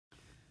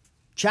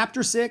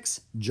Chapter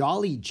 6,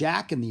 Jolly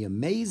Jack and the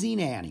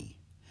Amazing Annie.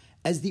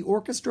 As the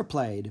orchestra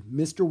played,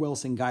 Mr.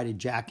 Wilson guided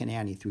Jack and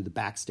Annie through the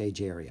backstage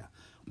area.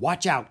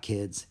 "Watch out,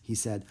 kids," he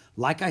said.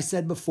 "Like I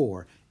said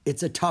before,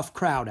 it's a tough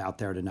crowd out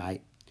there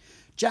tonight."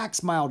 Jack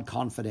smiled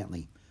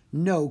confidently.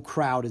 "No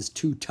crowd is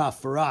too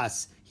tough for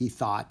us," he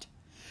thought.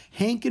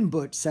 Hank and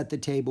Butch set the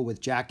table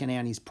with Jack and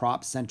Annie's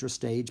prop center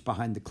stage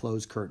behind the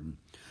closed curtain.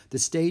 The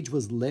stage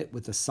was lit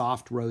with a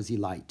soft, rosy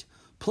light.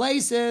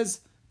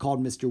 "Places!"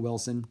 called Mr.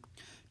 Wilson.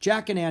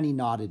 Jack and Annie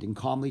nodded and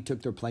calmly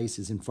took their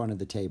places in front of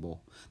the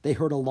table. They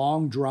heard a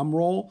long drum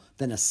roll,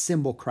 then a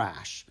cymbal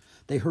crash.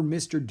 They heard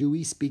Mr.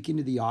 Dewey speaking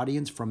to the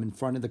audience from in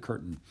front of the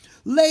curtain.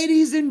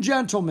 "Ladies and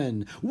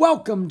gentlemen,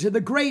 welcome to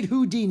the Great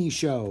Houdini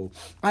Show.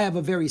 I have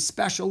a very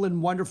special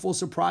and wonderful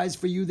surprise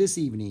for you this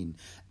evening.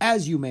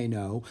 As you may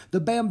know, the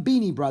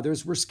Bambini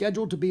brothers were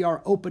scheduled to be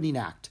our opening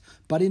act,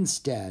 but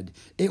instead,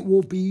 it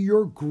will be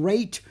your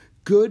great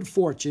good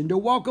fortune to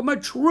welcome a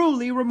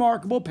truly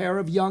remarkable pair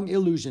of young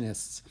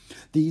illusionists.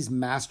 These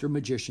master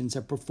magicians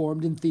have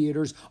performed in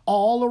theaters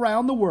all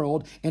around the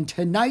world, and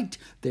tonight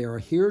they are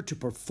here to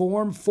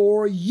perform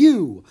for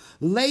you.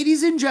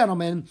 Ladies and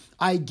gentlemen,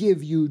 I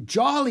give you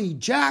Jolly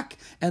Jack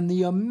and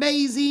the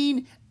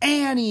Amazing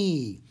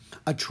Annie."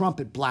 A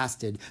trumpet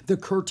blasted, the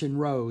curtain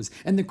rose,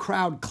 and the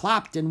crowd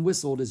clapped and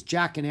whistled as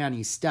Jack and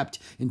Annie stepped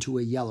into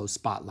a yellow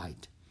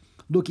spotlight.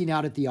 Looking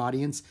out at the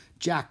audience,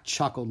 Jack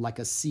chuckled like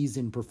a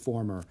seasoned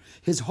performer.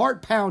 His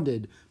heart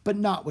pounded, but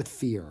not with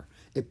fear.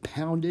 It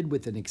pounded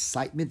with an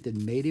excitement that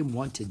made him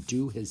want to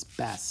do his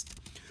best.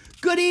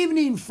 "Good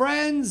evening,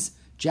 friends,"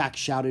 Jack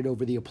shouted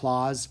over the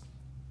applause.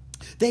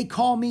 "They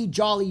call me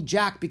Jolly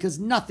Jack because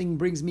nothing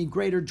brings me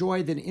greater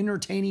joy than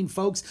entertaining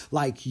folks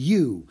like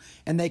you.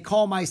 And they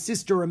call my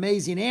sister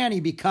Amazing Annie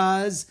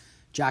because—"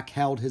 Jack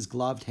held his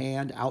gloved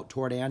hand out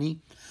toward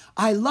Annie.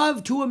 "I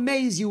love to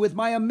amaze you with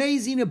my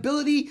amazing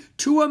ability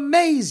to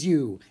amaze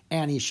you,"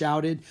 Annie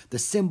shouted. The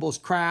cymbals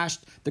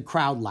crashed. The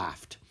crowd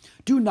laughed.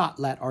 "Do not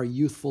let our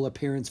youthful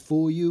appearance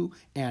fool you,"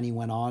 Annie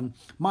went on.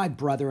 "My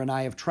brother and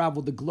I have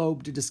traveled the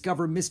globe to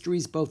discover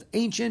mysteries both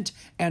ancient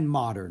and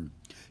modern."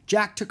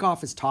 Jack took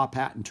off his top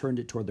hat and turned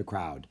it toward the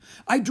crowd.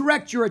 "I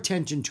direct your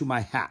attention to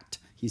my hat,"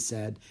 he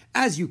said.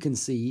 "As you can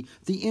see,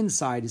 the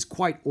inside is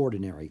quite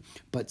ordinary,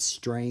 but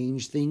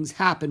strange things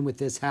happen with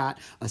this hat,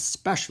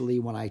 especially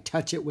when I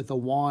touch it with a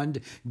wand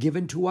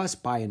given to us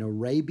by an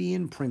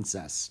Arabian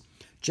princess."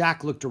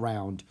 Jack looked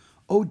around.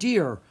 "Oh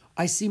dear,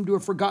 I seem to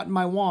have forgotten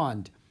my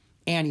wand."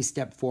 Annie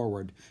stepped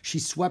forward. She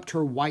swept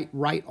her white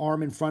right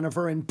arm in front of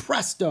her, and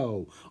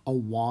presto! A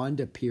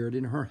wand appeared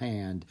in her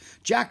hand.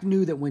 Jack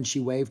knew that when she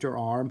waved her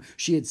arm,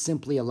 she had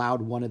simply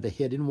allowed one of the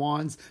hidden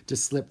wands to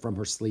slip from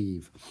her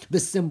sleeve. The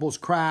cymbals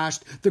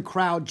crashed, the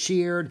crowd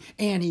cheered,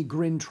 Annie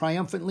grinned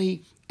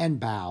triumphantly and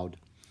bowed.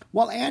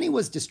 While Annie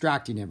was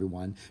distracting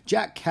everyone,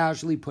 Jack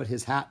casually put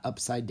his hat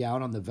upside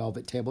down on the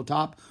velvet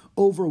tabletop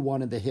over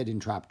one of the hidden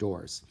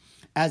trapdoors.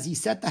 As he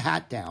set the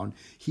hat down,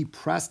 he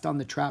pressed on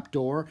the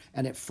trapdoor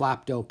and it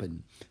flapped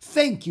open.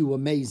 "Thank you,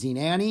 Amazing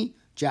Annie,"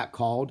 Jack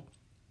called.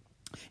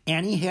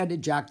 Annie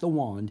handed Jack the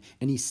wand,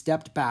 and he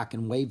stepped back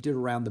and waved it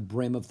around the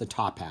brim of the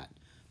top hat.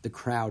 The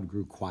crowd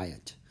grew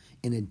quiet.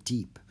 In a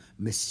deep,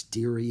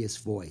 mysterious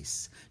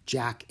voice,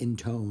 Jack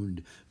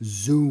intoned,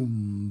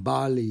 "Zoom,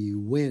 Bali,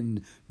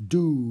 Win,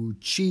 Do,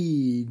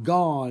 Chi,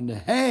 Gone,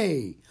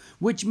 Hey,"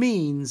 which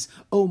means,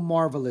 "Oh,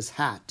 marvelous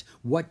hat,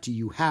 what do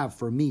you have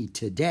for me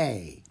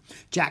today?"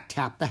 Jack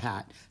tapped the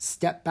hat,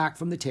 stepped back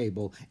from the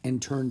table,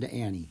 and turned to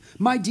Annie.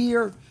 "My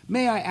dear,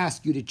 may I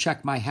ask you to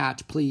check my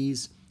hat,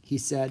 please?" he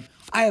said.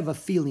 "I have a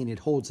feeling it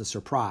holds a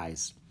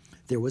surprise."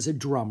 There was a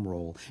drum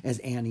roll as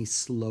Annie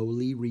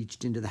slowly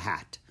reached into the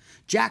hat.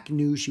 Jack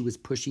knew she was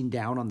pushing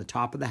down on the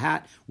top of the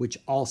hat, which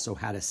also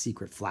had a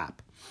secret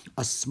flap.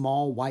 A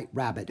small white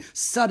rabbit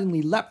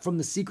suddenly leapt from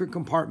the secret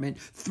compartment,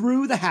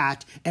 through the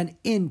hat, and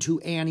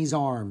into Annie's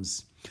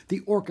arms.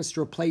 The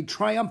orchestra played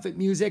triumphant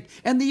music,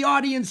 and the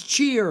audience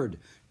cheered.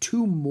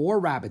 2 more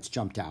rabbits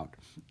jumped out.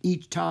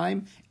 Each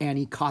time,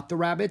 Annie caught the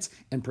rabbits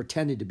and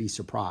pretended to be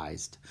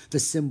surprised. The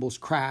cymbals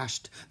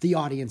crashed. The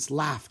audience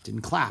laughed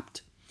and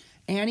clapped.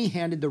 Annie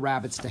handed the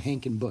rabbits to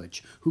Hank and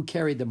Butch, who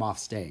carried them off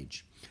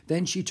stage.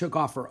 Then she took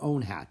off her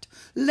own hat.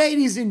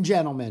 "Ladies and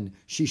gentlemen,"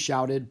 she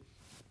shouted,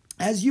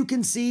 "as you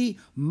can see,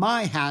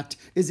 my hat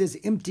is as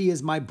empty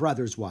as my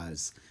brother's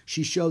was."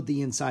 She showed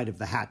the inside of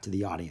the hat to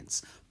the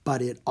audience.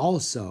 "But it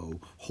also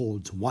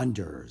holds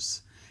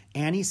wonders."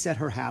 Annie set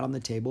her hat on the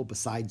table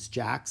beside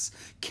Jack's,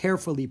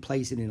 carefully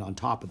placing it on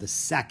top of the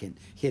second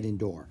hidden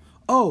door.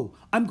 "Oh,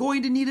 I'm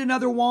going to need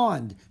another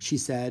wand," she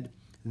said.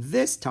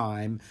 This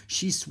time,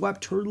 she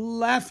swept her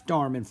left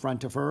arm in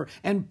front of her,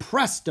 and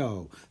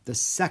presto, the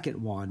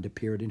second wand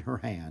appeared in her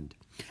hand.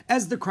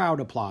 As the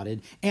crowd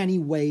applauded, Annie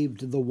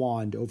waved the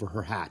wand over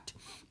her hat.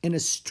 In a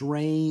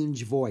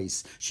strange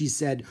voice, she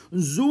said,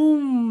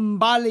 "Zoom,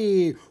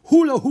 Bali,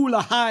 hula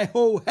hula, hi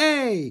ho,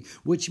 hey,"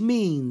 which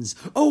means,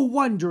 "Oh,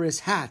 wondrous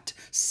hat,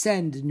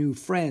 send new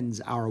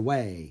friends our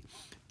way."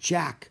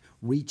 Jack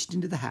reached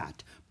into the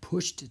hat,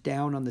 pushed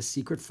down on the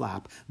secret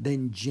flap,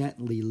 then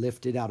gently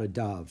lifted out a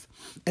dove.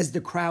 As the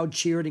crowd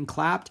cheered and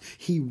clapped,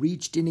 he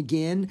reached in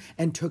again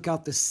and took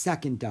out the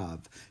second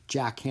dove.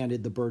 Jack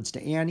handed the birds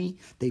to Annie.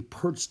 They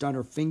perched on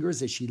her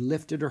fingers as she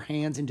lifted her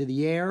hands into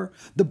the air.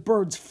 The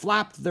birds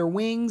flapped their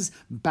wings,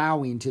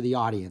 bowing to the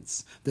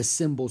audience. The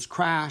cymbals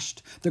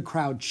crashed. The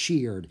crowd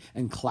cheered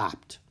and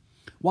clapped.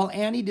 While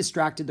Annie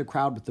distracted the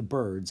crowd with the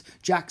birds,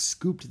 Jack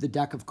scooped the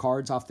deck of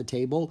cards off the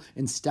table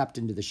and stepped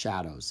into the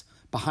shadows.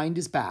 Behind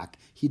his back,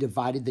 he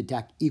divided the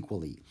deck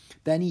equally.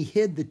 Then he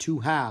hid the two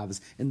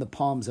halves in the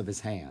palms of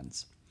his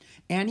hands.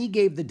 Annie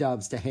gave the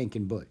doves to Hank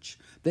and Butch.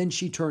 Then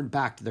she turned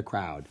back to the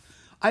crowd.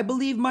 "I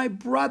believe my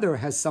brother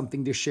has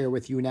something to share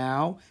with you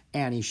now,"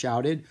 Annie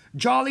shouted.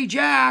 "Jolly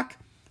Jack!"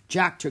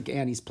 Jack took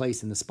Annie's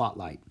place in the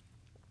spotlight.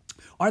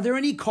 "Are there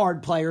any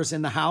card players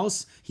in the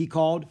house?" he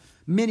called.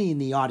 Many in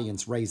the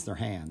audience raised their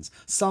hands.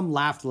 Some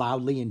laughed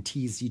loudly and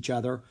teased each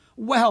other.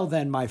 "Well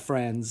then, my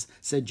friends,"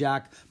 said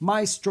Jack,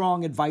 "my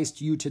strong advice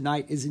to you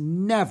tonight is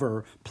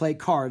never play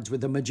cards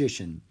with a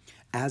magician."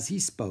 As he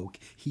spoke,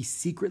 he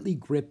secretly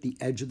gripped the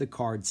edge of the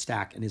card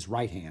stack in his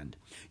right hand.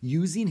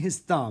 Using his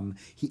thumb,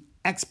 he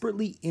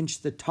expertly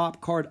inched the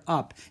top card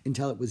up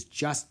until it was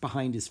just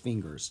behind his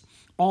fingers.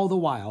 All the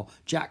while,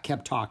 Jack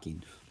kept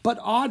talking. "But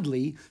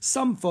oddly,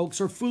 some folks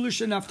are foolish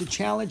enough to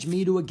challenge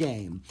me to a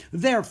game.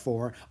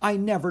 Therefore, I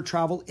never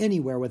travel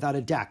anywhere without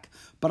a deck,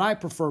 but I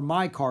prefer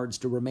my cards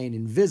to remain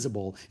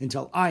invisible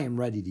until I am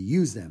ready to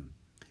use them."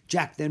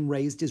 Jack then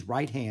raised his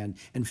right hand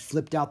and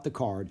flipped out the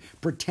card,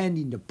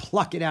 pretending to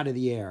pluck it out of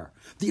the air.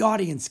 The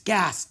audience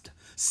gasped.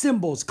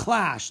 Cymbals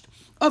clashed.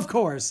 "Of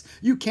course,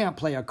 you can't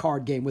play a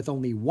card game with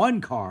only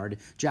one card,"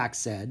 Jack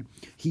said.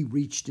 He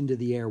reached into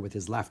the air with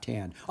his left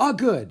hand. "Ah,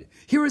 good.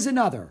 Here is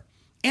another.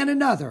 And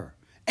another.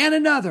 And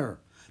another."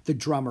 The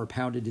drummer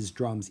pounded his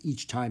drums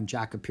each time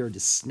Jack appeared to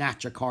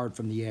snatch a card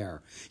from the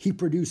air. He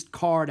produced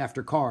card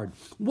after card.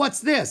 "What's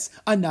this?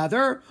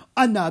 Another?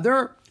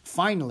 Another?"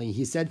 Finally,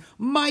 he said,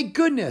 "My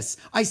goodness,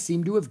 I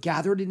seem to have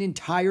gathered an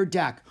entire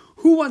deck.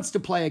 Who wants to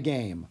play a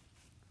game?"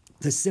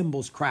 The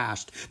cymbals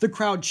crashed. The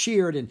crowd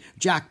cheered and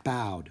Jack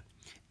bowed.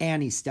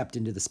 Annie stepped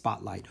into the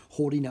spotlight,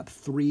 holding up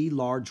 3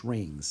 large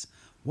rings.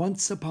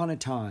 "Once upon a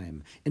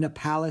time, in a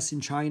palace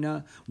in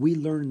China, we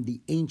learned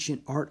the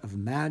ancient art of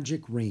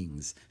magic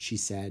rings," she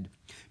said.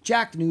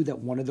 Jack knew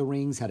that one of the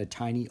rings had a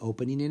tiny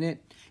opening in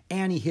it.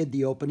 Annie hid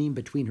the opening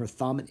between her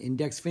thumb and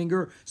index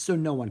finger so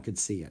no one could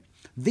see it.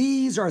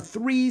 "These are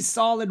 3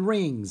 solid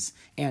rings,"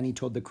 Annie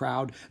told the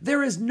crowd.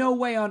 "There is no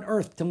way on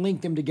earth to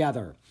link them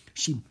together."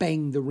 She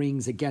banged the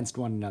rings against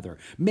one another,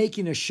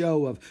 making a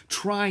show of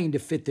trying to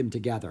fit them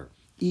together.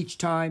 Each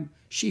time,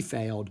 she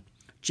failed.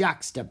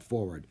 Jack stepped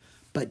forward.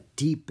 "But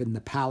deep in the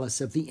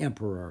palace of the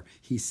emperor,"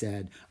 he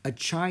said, "a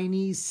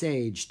Chinese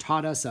sage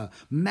taught us a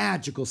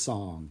magical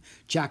song."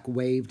 Jack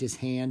waved his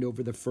hand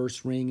over the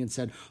first ring and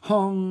said,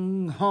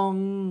 "Hong,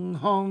 hong,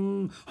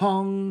 hong,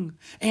 hong."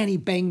 Annie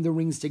banged the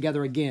rings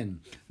together again.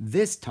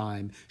 This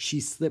time, she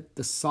slipped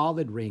the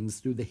solid rings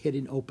through the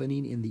hidden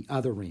opening in the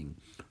other ring.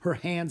 Her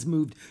hands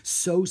moved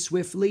so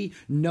swiftly,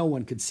 no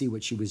one could see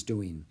what she was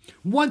doing.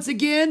 "Once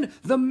again,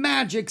 the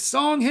magic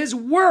song has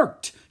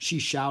worked," she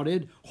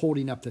shouted,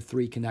 holding up the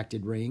 3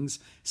 connected rings.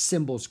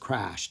 Cymbals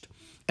crashed.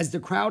 As the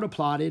crowd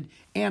applauded,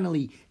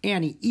 Annie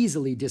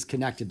easily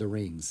disconnected the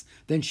rings.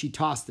 Then she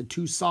tossed the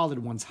 2 solid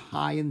ones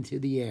high into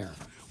the air.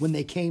 When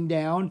they came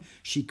down,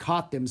 she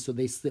caught them so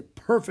they slipped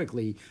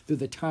perfectly through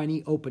the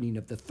tiny opening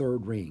of the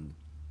 3rd ring.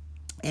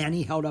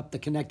 Annie held up the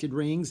connected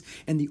rings,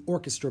 and the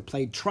orchestra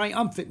played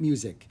triumphant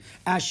music.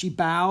 As she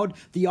bowed,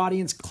 the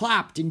audience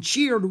clapped and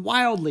cheered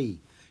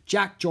wildly.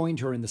 Jack joined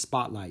her in the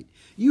spotlight.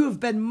 "You have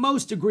been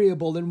most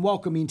agreeable and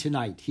welcoming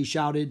tonight," he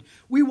shouted.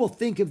 "We will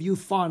think of you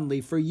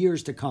fondly for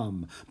years to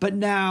come. But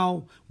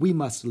now we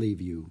must leave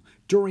you.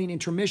 During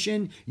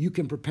intermission, you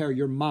can prepare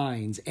your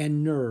minds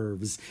and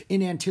nerves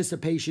in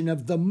anticipation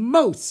of the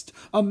most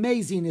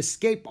amazing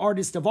escape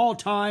artist of all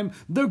time,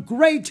 the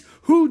great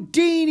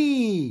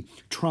Houdini."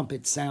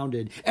 Trumpets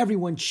sounded.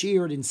 Everyone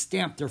cheered and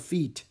stamped their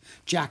feet.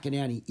 Jack and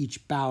Annie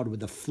each bowed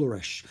with a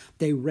flourish.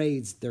 They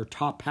raised their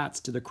top hats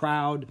to the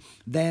crowd.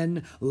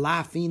 Then,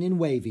 laughing and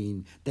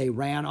waving, they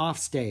ran off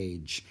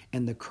stage,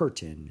 and the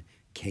curtain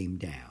came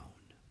down.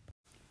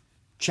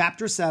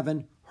 Chapter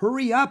 7,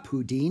 Hurry Up,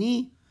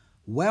 Houdini.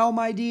 "Well,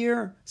 my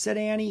dear," said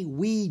Annie,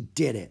 "we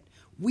did it."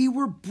 "We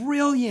were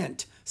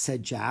brilliant,"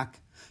 said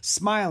Jack.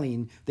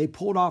 Smiling, they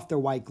pulled off their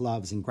white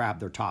gloves and grabbed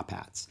their top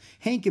hats.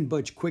 Hank and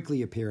Butch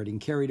quickly appeared and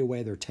carried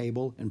away their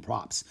table and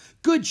props.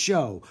 "Good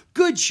show!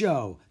 Good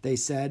show!" they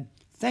said.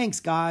 "Thanks,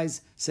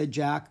 guys," said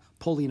Jack,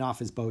 pulling off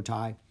his bow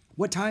tie.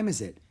 "What time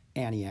is it?"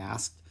 Annie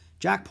asked.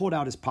 Jack pulled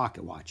out his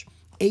pocket watch.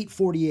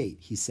 8:48,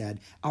 he said.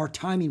 "Our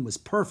timing was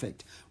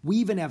perfect. We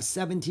even have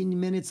 17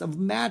 minutes of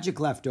magic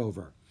left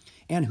over."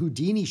 "And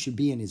Houdini should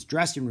be in his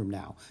dressing room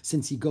now,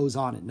 since he goes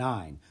on at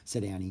 9,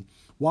 said Annie.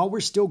 "While we're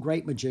still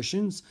great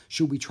magicians,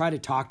 should we try to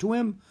talk to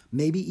him?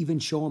 Maybe even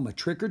show him a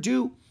trick or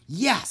two?"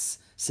 "Yes,"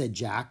 said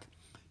Jack.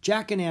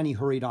 Jack and Annie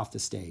hurried off the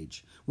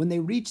stage. When they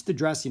reached the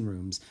dressing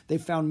rooms, they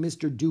found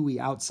Mr. Dewey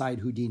outside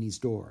Houdini's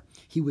door.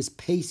 He was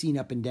pacing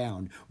up and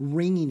down,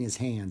 wringing his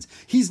hands.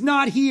 "He's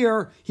not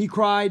here!" he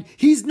cried.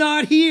 "He's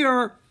not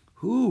here!"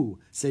 "Who?"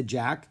 said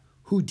Jack.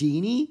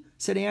 "Houdini?"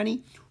 said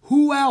Annie.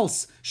 "Who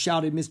else?"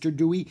 shouted Mr.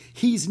 Dewey.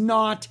 "He's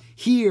not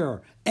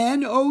here.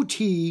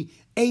 Nothere.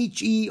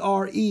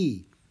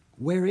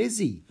 "Where is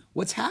he?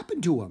 What's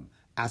happened to him?"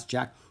 asked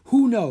Jack.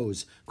 "Who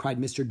knows?" cried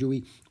Mr.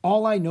 Dewey.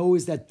 "All I know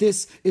is that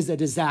this is a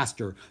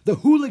disaster. The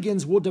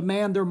hooligans will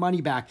demand their money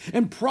back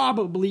and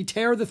probably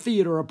tear the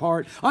theater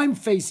apart. I'm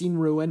facing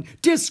ruin,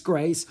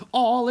 disgrace.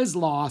 All is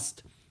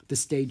lost." The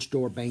stage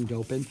door banged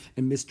open,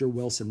 and Mr.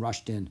 Wilson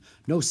rushed in.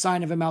 "No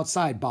sign of him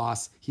outside,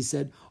 boss," he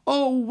said.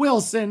 "Oh,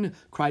 Wilson,"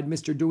 cried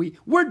Mr. Dewey.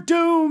 "We're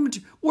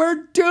doomed!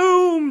 We're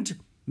doomed!"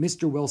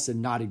 Mr.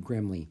 Wilson nodded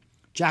grimly.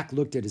 Jack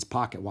looked at his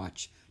pocket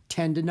watch.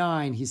 10 to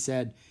 9, he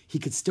said. He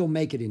could still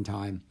make it in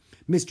time.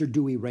 Mr.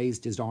 Dewey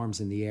raised his arms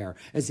in the air,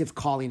 as if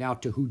calling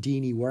out to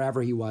Houdini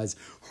wherever he was.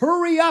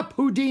 "Hurry up,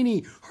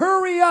 Houdini!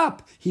 Hurry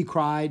up!" he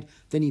cried.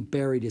 Then he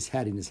buried his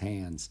head in his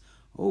hands.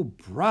 Oh,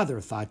 brother,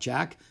 thought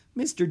Jack.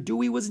 Mr.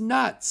 Dewey was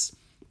nuts.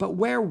 But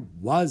where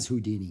was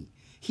Houdini?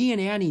 He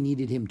and Annie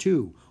needed him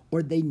too,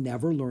 or they'd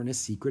never learn a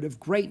secret of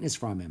greatness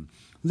from him.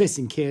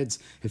 "Listen, kids,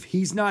 if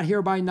he's not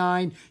here by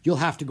 9, you'll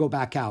have to go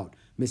back out,"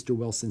 Mr.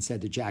 Wilson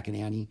said to Jack and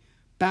Annie.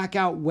 "Back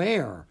out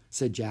where?"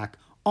 said Jack.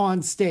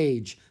 "On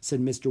stage," said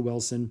Mr.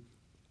 Wilson.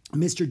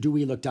 Mr.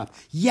 Dewey looked up.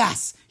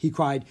 "Yes," he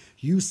cried.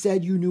 "You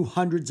said you knew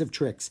hundreds of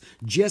tricks.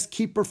 Just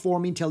keep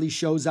performing till he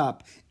shows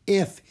up.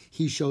 If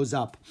he shows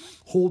up.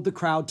 Hold the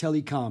crowd till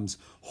he comes.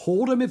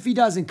 Hold him if he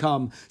doesn't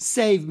come.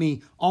 Save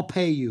me. I'll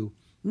pay you."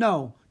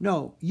 No,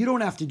 you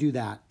don't have to do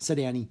that," said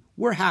Annie.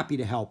 "We're happy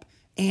to help."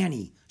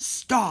 "Annie,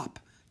 stop,"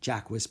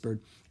 Jack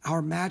whispered.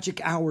 "Our magic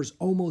hour's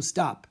almost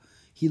up."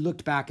 He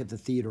looked back at the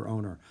theater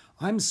owner.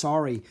 "I'm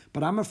sorry,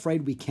 but I'm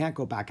afraid we can't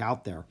go back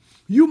out there."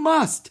 You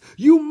must,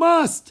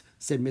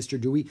 said Mr.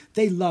 Dewey.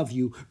 "They love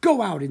you.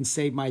 Go out and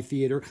save my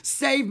theater.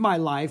 Save my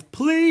life,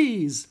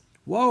 please."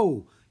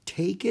 "Whoa,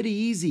 take it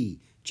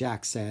easy,"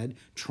 Jack said,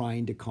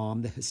 trying to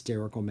calm the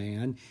hysterical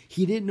man.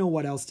 He didn't know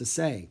what else to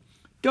say.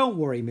 "Don't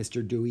worry,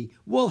 Mr. Dewey.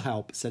 We'll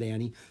help," said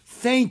Annie.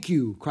 "Thank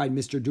you," cried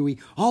Mr. Dewey.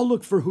 "I'll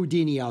look for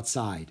Houdini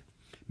outside."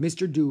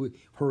 Mr. Dewey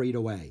hurried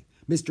away.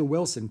 Mr.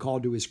 Wilson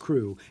called to his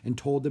crew and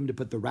told them to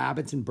put the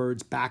rabbits and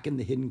birds back in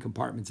the hidden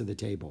compartments of the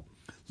table.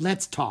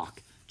 "Let's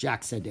talk,"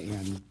 Jack said to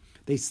Annie.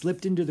 They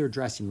slipped into their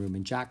dressing room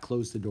and Jack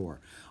closed the door.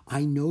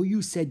 "I know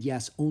you said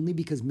yes only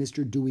because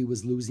Mr. Dewey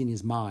was losing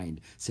his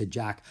mind," said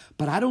Jack,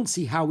 "but I don't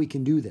see how we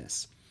can do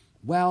this."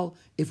 "Well,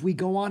 if we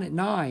go on at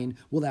 9,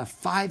 we'll have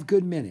 5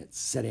 good minutes,"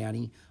 said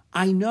Annie.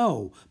 "I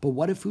know, but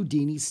what if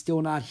Houdini's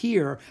still not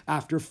here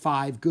after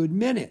 5 good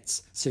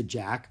minutes?" said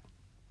Jack.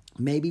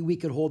 "Maybe we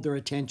could hold their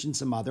attention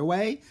some other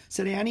way,"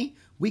 said Annie.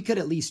 "We could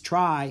at least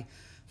try."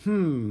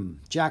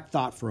 Jack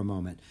thought for a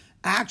moment.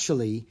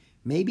 "Actually,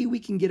 maybe we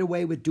can get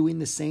away with doing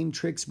the same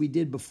tricks we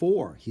did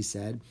before," he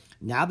said.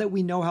 "Now that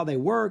we know how they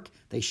work,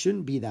 they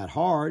shouldn't be that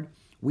hard.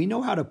 We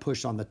know how to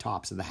push on the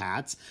tops of the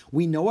hats.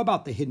 We know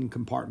about the hidden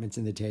compartments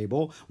in the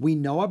table. We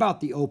know about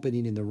the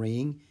opening in the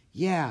ring."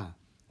 "Yeah,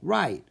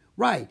 right.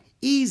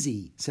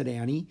 Easy," said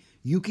Annie.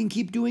 "You can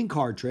keep doing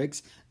card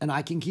tricks, and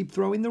I can keep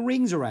throwing the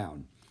rings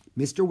around."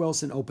 Mr.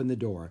 Wilson opened the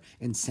door,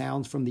 and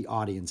sounds from the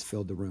audience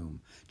filled the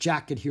room.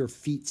 Jack could hear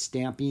feet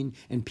stamping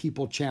and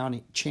people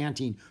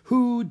chanting,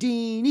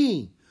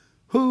 "Houdini!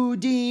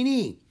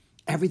 Houdini!"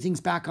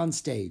 "Everything's back on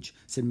stage,"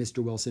 said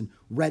Mr. Wilson.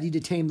 "Ready to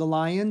tame the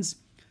lions?"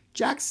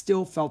 Jack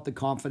still felt the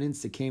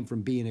confidence that came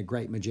from being a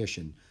great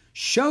magician.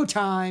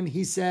 "Showtime,"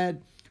 he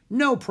said.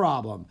 "No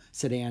problem,"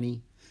 said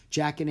Annie.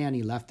 Jack and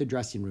Annie left the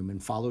dressing room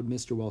and followed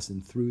Mr.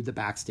 Wilson through the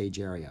backstage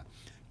area.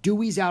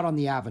 "Dewey's out on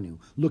the avenue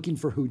looking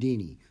for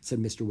Houdini," said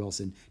Mr.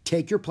 Wilson.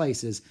 "Take your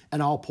places,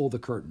 and I'll pull the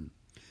curtain."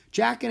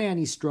 Jack and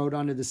Annie strode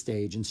onto the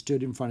stage and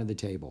stood in front of the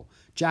table.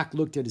 Jack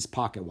looked at his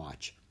pocket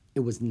watch. It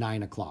was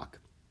 9 o'clock.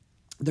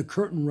 The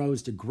curtain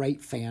rose to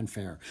great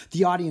fanfare.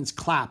 The audience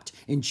clapped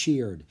and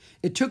cheered.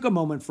 It took a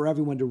moment for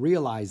everyone to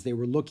realize they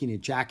were looking at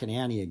Jack and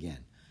Annie again.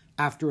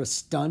 After a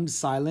stunned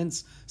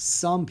silence,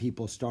 some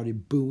people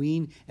started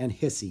booing and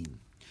hissing.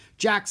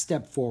 Jack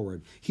stepped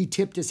forward. He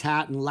tipped his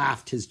hat and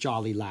laughed his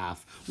jolly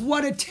laugh.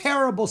 "What a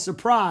terrible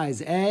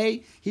surprise, eh?"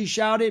 he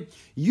shouted.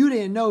 "You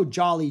didn't know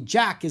Jolly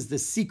Jack is the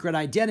secret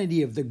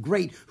identity of the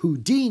great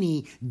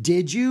Houdini,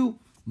 did you?"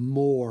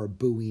 More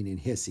booing and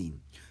hissing.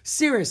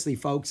 "Seriously,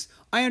 folks,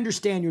 I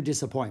understand your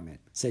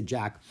disappointment," said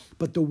Jack,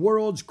 "but the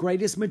world's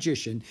greatest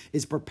magician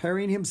is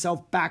preparing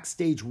himself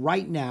backstage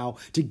right now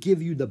to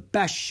give you the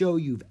best show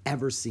you've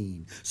ever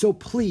seen. So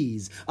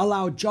please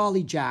allow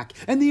Jolly Jack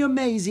and the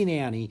amazing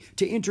Annie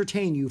to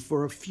entertain you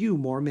for a few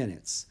more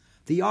minutes."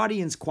 The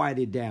audience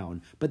quieted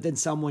down, but then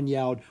someone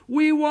yelled,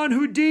 "We want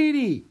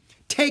Houdini!"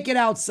 "Take it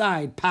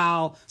outside,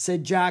 pal,"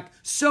 said Jack.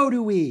 "So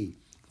do we."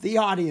 The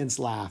audience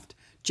laughed.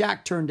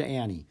 Jack turned to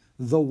Annie.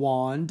 "The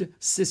wand,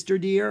 sister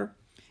dear?"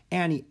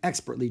 Annie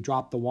expertly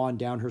dropped the wand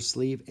down her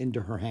sleeve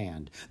into her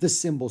hand. The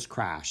cymbals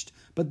crashed.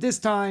 But this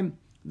time,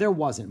 There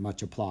wasn't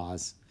much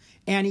applause.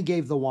 Annie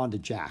gave the wand to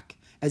Jack.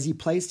 As he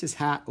placed his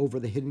hat over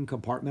the hidden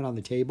compartment on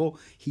the table,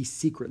 he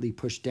secretly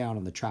pushed down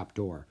on the trap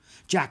door.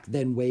 Jack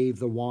then waved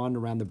the wand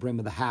around the brim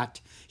of the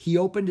hat. He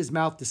opened his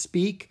mouth to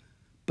speak,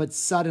 but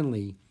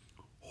suddenly,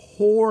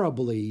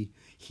 horribly,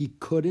 he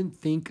couldn't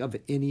think of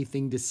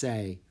anything to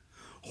say.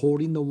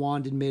 Holding the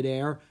wand in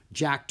midair,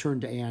 Jack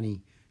turned to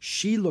Annie.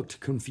 She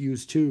looked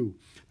confused too.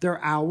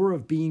 Their hour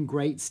of being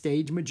great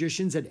stage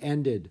magicians had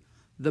ended.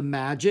 The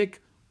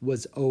magic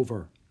was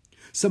over.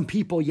 Some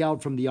people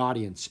yelled from the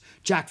audience.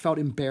 Jack felt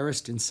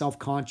embarrassed and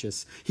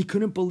self-conscious. He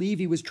couldn't believe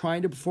he was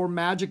trying to perform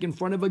magic in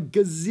front of a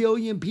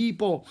gazillion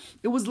people.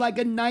 It was like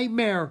a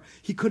nightmare.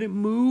 He couldn't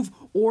move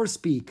or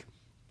speak.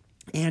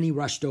 Annie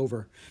rushed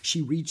over.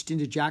 She reached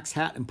into Jack's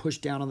hat and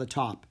pushed down on the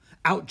top.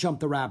 Out jumped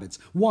the rabbits.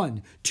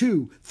 1,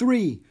 2,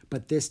 3.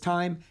 But this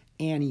time,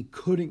 Annie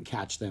couldn't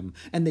catch them,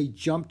 and they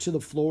jumped to the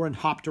floor and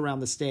hopped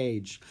around the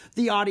stage.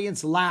 The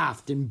audience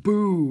laughed and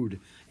booed.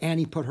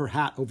 Annie put her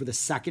hat over the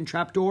second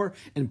trapdoor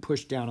and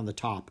pushed down on the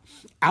top.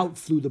 Out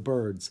flew the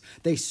birds.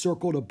 They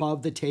circled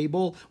above the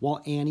table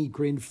while Annie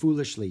grinned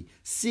foolishly.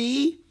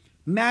 "See?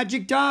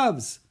 Magic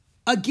doves!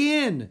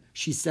 Again!"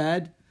 she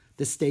said.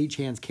 The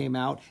stagehands came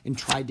out and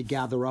tried to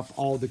gather up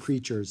all the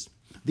creatures.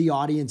 The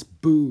audience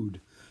booed.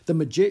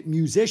 The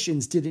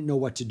musicians didn't know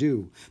what to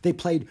do. They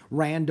played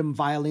random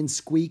violin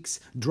squeaks,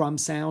 drum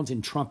sounds,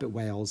 and trumpet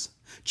wails.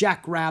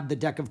 Jack grabbed the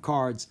deck of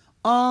cards.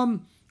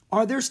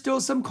 Are there still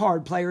some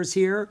card players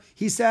here?"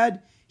 he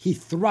said. He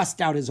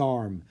thrust out his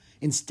arm.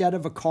 Instead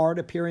of a card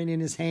appearing in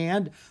his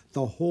hand,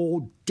 the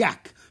whole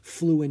deck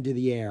flew into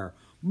the air.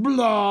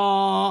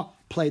 "Blah!"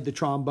 played the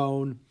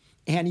trombone.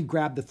 Annie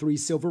grabbed the 3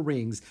 silver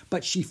rings,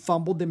 but she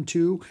fumbled them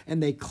too,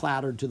 and they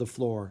clattered to the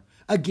floor.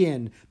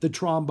 Again, the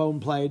trombone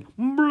played.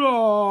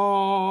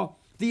 Blah!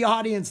 The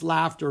audience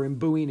laughter and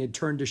booing had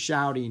turned to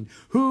shouting.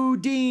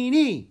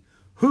 "Houdini!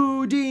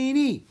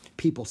 Houdini!"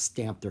 People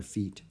stamped their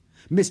feet.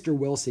 Mr.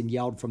 Wilson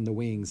yelled from the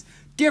wings.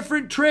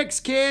 "Different tricks,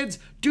 kids!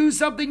 Do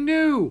something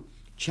new!"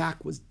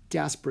 Jack was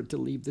desperate to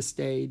leave the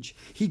stage.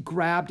 He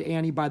grabbed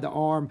Annie by the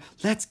arm.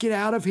 "Let's get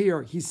out of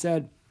here," he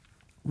said.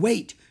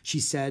 "Wait," she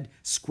said,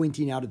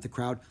 squinting out at the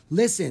crowd.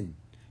 "Listen."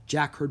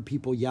 Jack heard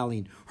people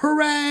yelling,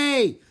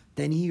 "Hooray!"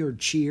 Then he heard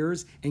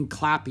cheers and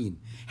clapping.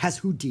 "Has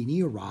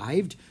Houdini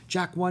arrived?"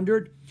 Jack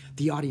wondered.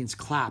 The audience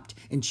clapped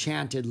and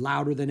chanted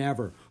louder than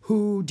ever.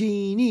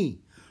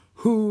 "Houdini!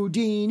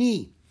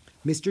 Houdini!"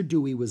 Mr.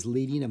 Dewey was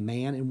leading a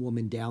man and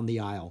woman down the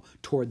aisle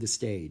toward the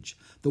stage.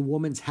 The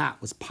woman's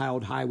hat was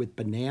piled high with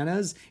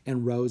bananas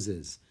and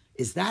roses.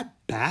 "Is that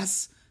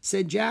Bess?"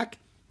 said Jack.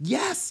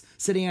 "Yes,"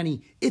 said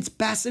Annie. "It's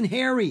Bess and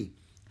Harry."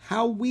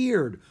 "How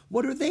weird.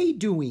 What are they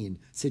doing?"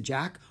 said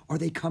Jack. "Are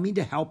they coming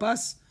to help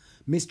us?"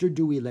 Mr.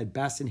 Dewey led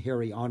Bess and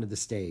Harry onto the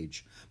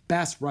stage.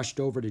 Bess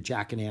rushed over to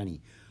Jack and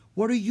Annie.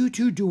 "What are you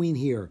two doing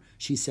here?"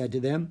 she said to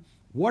them.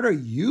 "What are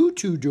you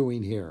two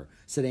doing here?"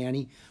 said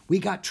Annie. "We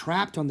got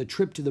trapped on the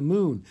trip to the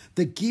moon.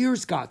 The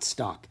gears got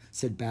stuck,"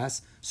 said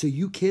Bess. "So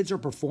you kids are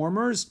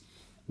performers?"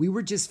 "We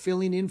were just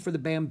filling in for the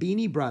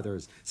Bambini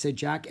brothers," said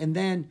Jack. "And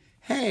then,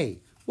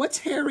 hey, what's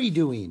Harry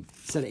doing?"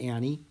 said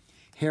Annie.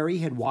 Harry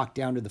had walked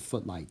down to the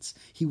footlights.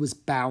 He was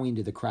bowing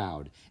to the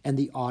crowd, and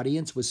the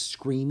audience was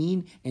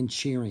screaming and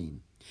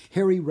cheering.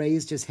 Harry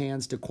raised his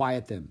hands to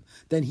quiet them.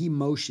 Then he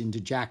motioned to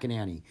Jack and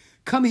Annie.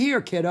 "Come here,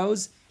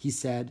 kiddos," he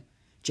said.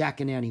 Jack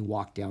and Annie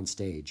walked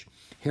downstage.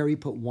 Harry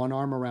put one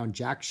arm around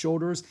Jack's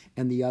shoulders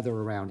and the other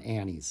around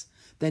Annie's.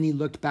 Then he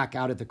looked back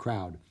out at the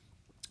crowd.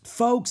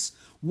 "Folks,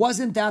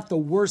 wasn't that the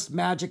worst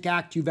magic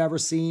act you've ever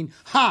seen?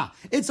 Ha!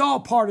 It's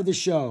all part of the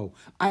show.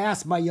 I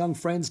asked my young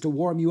friends to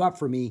warm you up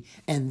for me,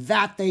 and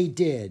that they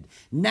did.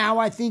 Now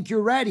I think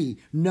you're ready.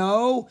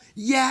 No?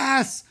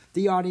 Yes!"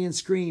 The audience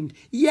screamed.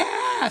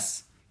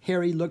 "Yes!"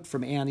 Harry looked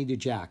from Annie to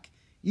Jack.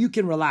 "You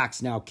can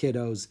relax now,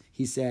 kiddos,"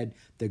 he said.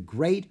 "The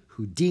great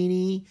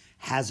Houdini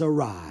has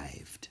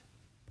arrived."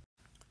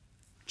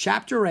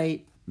 Chapter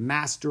 8,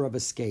 Master of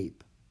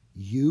Escape.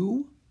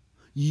 "You?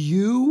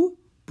 You?"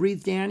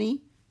 breathed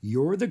Annie.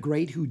 "You're the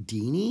great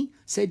Houdini?"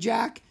 said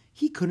Jack.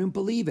 He couldn't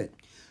believe it.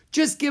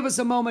 "Just give us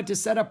a moment to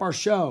set up our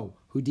show,"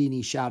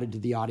 Houdini shouted to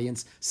the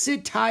audience.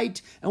 "Sit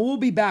tight, and we'll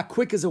be back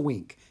quick as a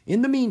wink.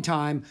 In the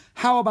meantime,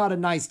 how about a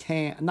nice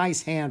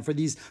hand for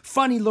these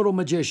funny little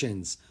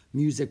magicians?"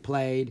 Music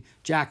played.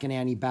 Jack and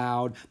Annie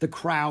bowed. The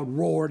crowd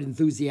roared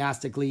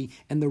enthusiastically,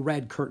 and the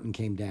red curtain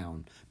came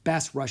down.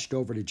 Bess rushed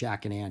over to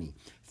Jack and Annie.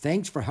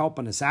 "Thanks for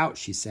helping us out,"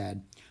 she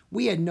said.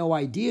 "We had no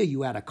idea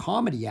you had a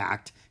comedy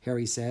act,"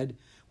 Harry said.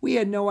 "We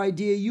had no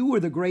idea you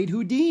were the great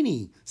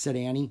Houdini," said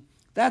Annie.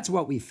 "That's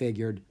what we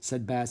figured,"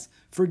 said Bess.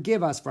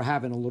 "Forgive us for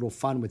having a little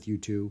fun with you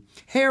two."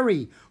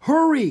 "Harry,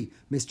 hurry,"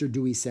 Mr.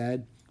 Dewey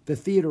said. The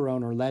theater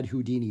owner led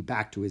Houdini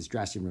back to his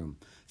dressing room.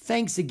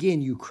 "Thanks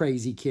again, you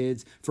crazy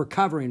kids, for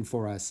covering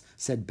for us,"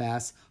 said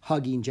Bess,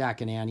 hugging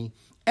Jack and Annie.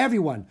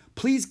 "Everyone,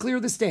 please clear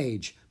the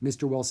stage,"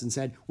 Mr. Wilson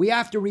said. "We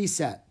have to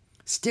reset."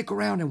 "Stick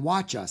around and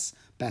watch us,"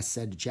 Bess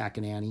said to Jack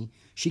and Annie.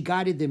 She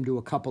guided them to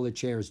a couple of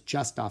chairs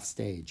just off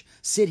stage.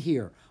 "Sit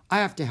here. I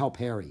have to help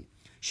Harry."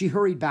 She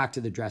hurried back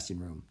to the dressing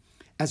room.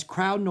 As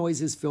crowd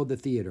noises filled the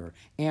theater,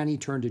 Annie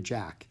turned to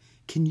Jack.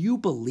 "Can you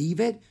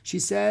believe it?" she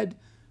said.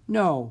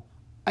 "No,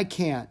 I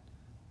can't.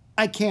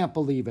 I can't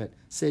believe it,"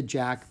 said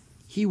Jack.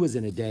 He was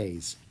in a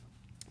daze.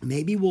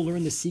 "Maybe we'll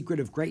learn the secret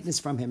of greatness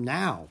from him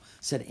now,"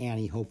 said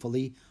Annie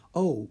hopefully.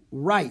 "Oh,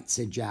 right,"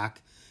 said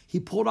Jack. He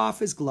pulled off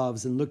his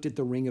gloves and looked at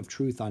the ring of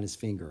truth on his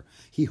finger.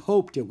 He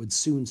hoped it would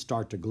soon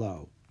start to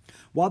glow.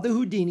 While the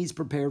Houdinis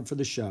prepared for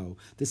the show,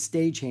 the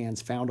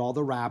stagehands found all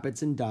the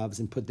rabbits and doves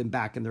and put them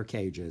back in their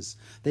cages.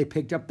 They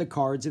picked up the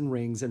cards and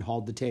rings and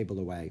hauled the table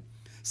away.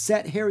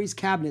 "Set Harry's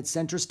cabinet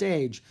center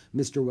stage,"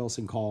 Mr.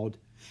 Wilson called.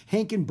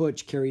 Hank and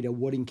Butch carried a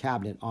wooden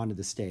cabinet onto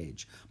the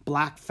stage.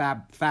 Black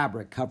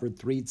fabric covered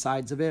 3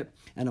 sides of it,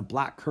 and a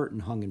black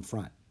curtain hung in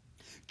front.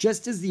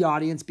 Just as the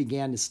audience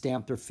began to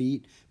stamp their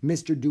feet,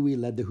 Mr. Dewey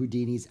led the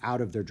Houdinis out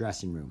of their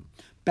dressing room.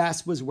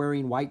 Bess was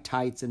wearing white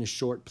tights and a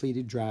short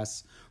pleated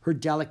dress. Her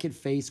delicate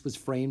face was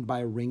framed by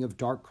a ring of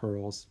dark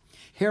curls.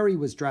 Harry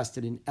was dressed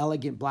in an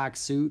elegant black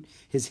suit,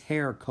 his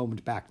hair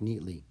combed back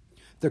neatly.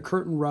 The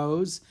curtain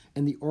rose,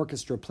 and the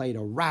orchestra played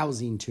a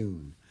rousing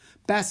tune.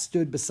 Bess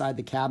stood beside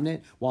the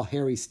cabinet while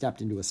Harry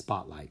stepped into a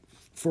spotlight.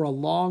 For a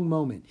long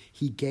moment,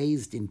 he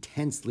gazed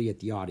intensely at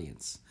the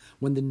audience.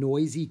 When the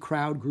noisy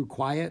crowd grew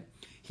quiet,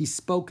 he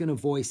spoke in a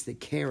voice that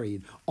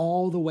carried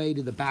all the way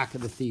to the back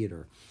of the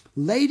theater.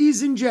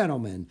 "Ladies and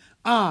gentlemen,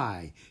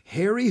 I,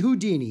 Harry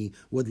Houdini,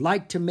 would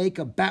like to make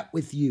a bet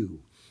with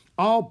you.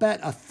 I'll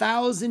bet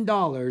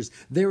 $1,000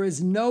 there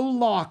is no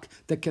lock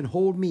that can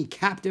hold me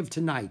captive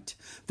tonight.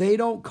 They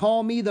don't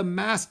call me the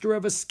master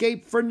of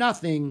escape for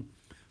nothing."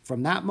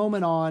 From that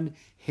moment on,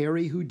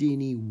 Harry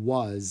Houdini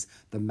was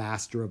the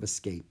master of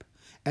escape.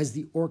 As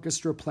the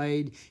orchestra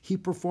played, he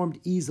performed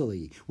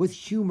easily, with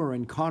humor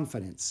and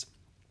confidence.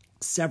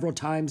 Several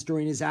times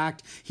during his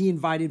act, he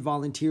invited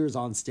volunteers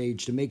on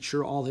stage to make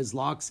sure all his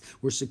locks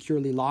were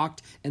securely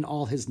locked and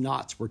all his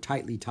knots were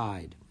tightly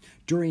tied.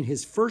 During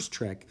his first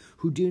trick,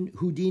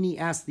 Houdini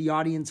asked the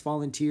audience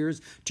volunteers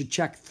to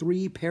check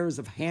 3 pairs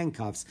of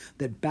handcuffs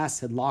that Bess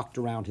had locked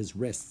around his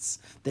wrists.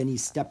 Then he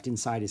stepped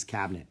inside his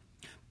cabinet.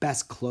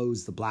 Bess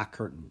closed the black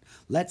curtain.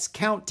 "Let's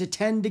count to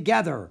 10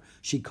 together,"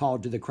 she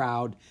called to the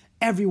crowd.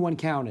 Everyone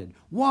counted.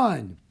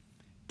 1,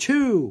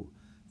 2,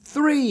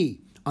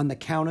 3. On the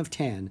count of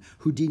 10,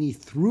 Houdini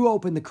threw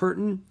open the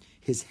curtain,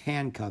 his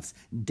handcuffs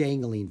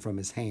dangling from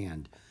his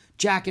hand.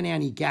 Jack and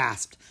Annie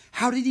gasped.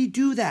 "How did he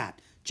do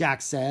that?"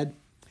 Jack said.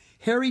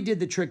 Harry did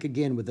the trick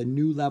again with a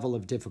new level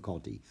of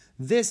difficulty.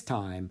 This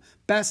time,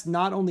 Bess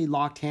not only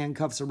locked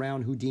handcuffs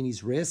around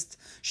Houdini's wrists,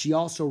 she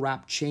also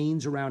wrapped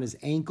chains around his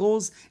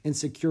ankles and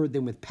secured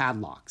them with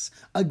padlocks.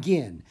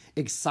 Again,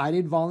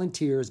 excited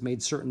volunteers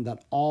made certain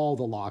that all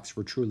the locks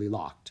were truly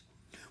locked.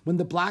 When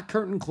the black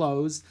curtain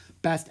closed,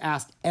 Bess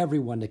asked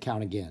everyone to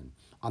count again.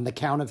 On the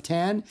count of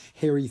 10,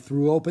 Harry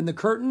threw open the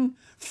curtain,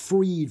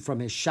 freed from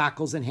his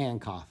shackles and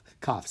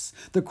handcuffs.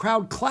 The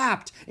crowd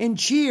clapped and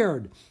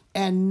cheered.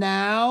 "And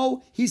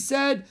now," he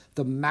said,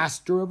 "the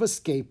master of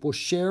escape will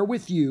share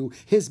with you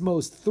his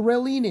most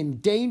thrilling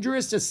and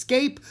dangerous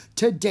escape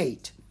to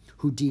date."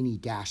 Houdini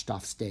dashed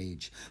off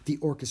stage. The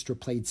orchestra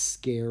played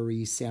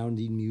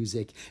scary-sounding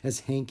music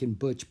as Hank and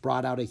Butch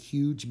brought out a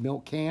huge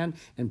milk can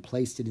and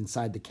placed it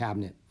inside the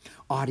cabinet.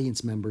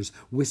 Audience members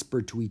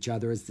whispered to each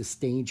other as the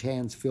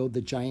stagehands filled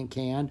the giant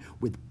can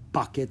with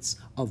buckets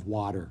of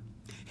water.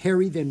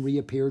 Harry then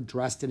reappeared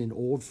dressed in an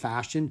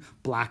old-fashioned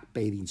black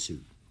bathing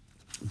suit.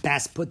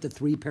 Bess put the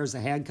 3 pairs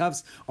of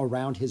handcuffs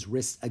around his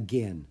wrists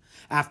again.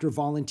 After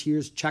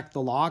volunteers checked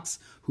the locks,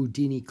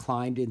 Houdini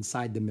climbed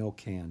inside the milk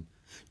can.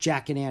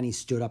 Jack and Annie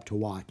stood up to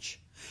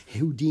watch.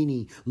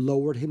 Houdini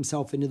lowered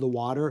himself into the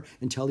water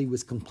until he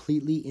was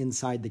completely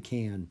inside the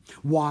can.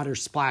 Water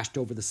splashed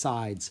over the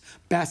sides.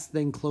 Bess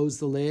then closed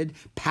the lid,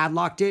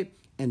 padlocked it,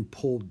 and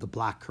pulled the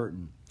black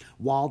curtain.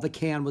 While the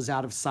can was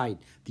out of sight,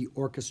 the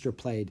orchestra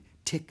played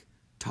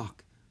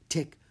tick-tock,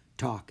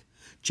 tick-tock.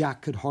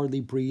 Jack could hardly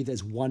breathe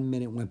as 1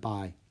 minute went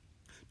by.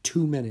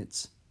 2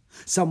 minutes.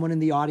 Someone in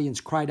the audience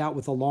cried out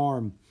with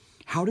alarm.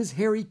 "How does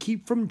Harry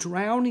keep from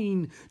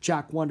drowning?"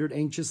 Jack wondered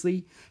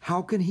anxiously.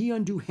 "How can he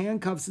undo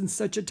handcuffs in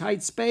such a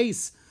tight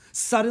space?"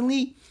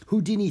 Suddenly,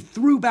 Houdini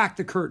threw back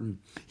the curtain.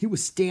 He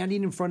was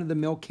standing in front of the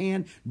milk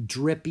can,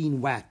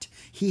 dripping wet.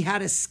 He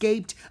had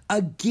escaped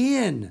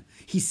again.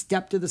 He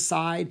stepped to the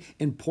side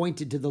and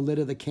pointed to the lid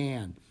of the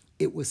can.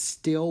 It was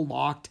still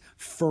locked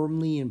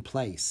firmly in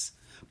place.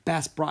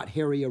 Bess brought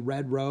Harry a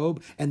red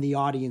robe, and the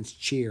audience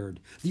cheered.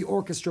 The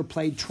orchestra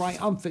played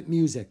triumphant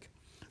music.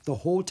 The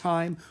whole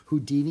time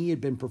Houdini had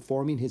been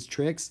performing his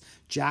tricks,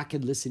 Jack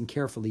had listened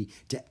carefully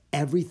to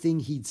everything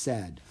he'd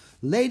said.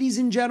 "Ladies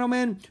and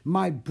gentlemen,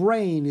 my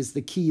brain is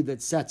the key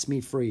that sets me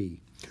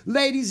free.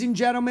 Ladies and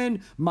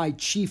gentlemen, my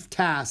chief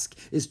task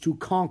is to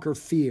conquer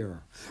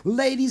fear.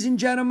 Ladies and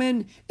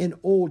gentlemen, an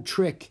old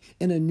trick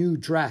in a new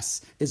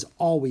dress is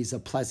always a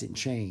pleasant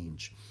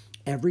change."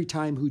 Every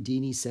time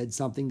Houdini said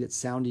something that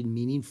sounded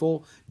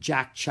meaningful,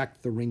 Jack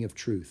checked the ring of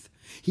truth.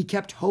 He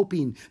kept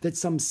hoping that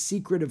some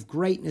secret of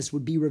greatness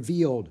would be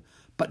revealed,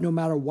 but no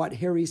matter what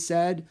Harry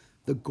said,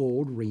 the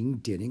gold ring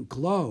didn't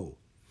glow.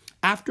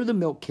 After the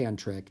milk can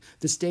trick,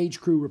 the stage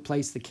crew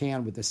replaced the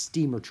can with a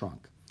steamer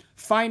trunk.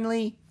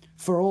 Finally,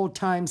 for old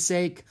time's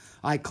sake,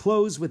 I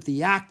close with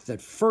the act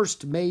that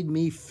first made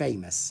me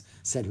famous,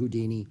 said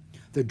Houdini.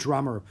 The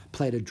drummer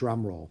played a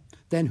drum roll.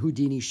 Then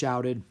Houdini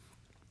shouted,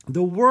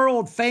 the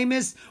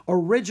world-famous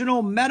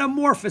original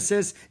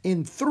metamorphosis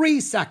in 3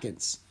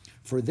 seconds.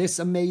 For this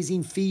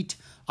amazing feat,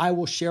 I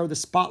will share the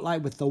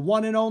spotlight with the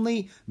one and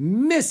only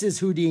Mrs.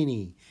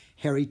 Houdini.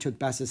 Harry took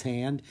Bess's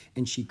hand,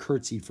 and she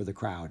curtsied for the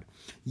crowd.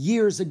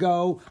 Years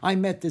ago, I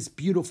met this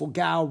beautiful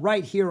gal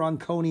right here on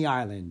Coney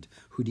Island,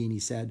 Houdini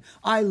said.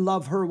 I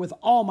love her with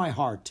all my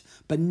heart,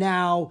 but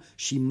now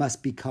she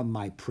must become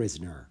my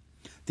prisoner.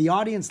 The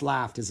audience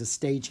laughed as a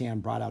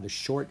stagehand brought out a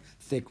short,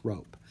 thick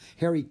rope.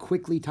 Harry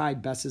quickly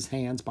tied Bess's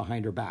hands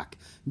behind her back.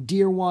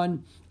 Dear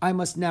one, I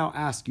must now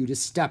ask you to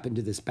step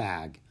into this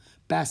bag.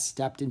 Bess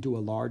stepped into a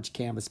large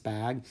canvas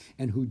bag,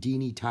 and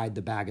Houdini tied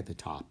the bag at the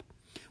top.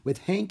 With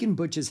Hank and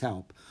Butch's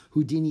help,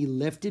 Houdini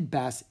lifted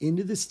Bess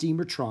into the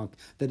steamer trunk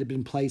that had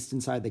been placed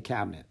inside the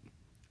cabinet.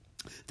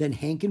 Then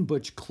Hank and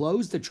Butch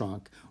closed the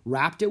trunk,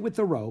 wrapped it with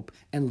the rope,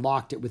 and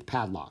locked it with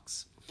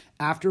padlocks.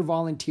 After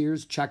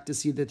volunteers checked to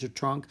see that the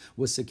trunk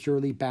was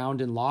securely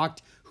bound and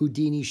locked,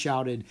 Houdini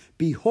shouted,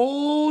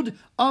 Behold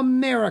a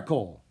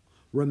miracle!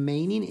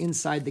 Remaining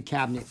inside the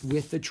cabinet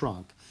with the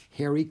trunk,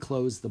 Harry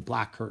closed the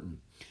black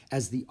curtain.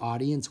 As the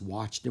audience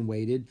watched and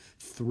waited,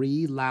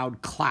 3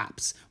 loud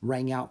claps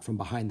rang out from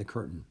behind the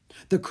curtain.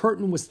 The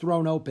curtain was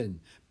thrown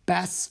open.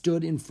 Bess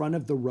stood in front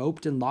of the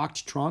roped and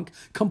locked trunk,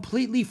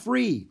 completely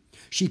free.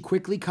 She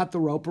quickly cut the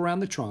rope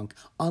around the trunk,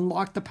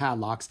 unlocked the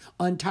padlocks,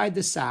 untied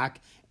the sack,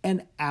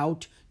 and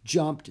out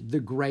jumped the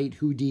great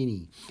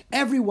Houdini.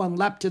 Everyone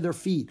leapt to their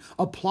feet,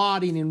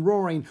 applauding and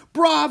roaring,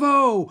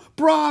 Bravo!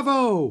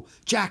 Bravo!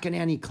 Jack and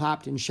Annie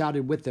clapped and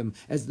shouted with them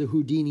as the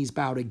Houdinis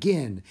bowed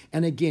again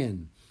and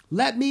again.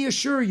 Let me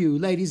assure you,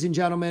 ladies and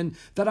gentlemen,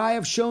 that I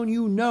have shown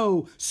you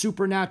no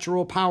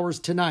supernatural powers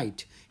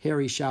tonight,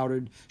 Harry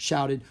shouted.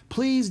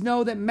 Please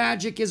know that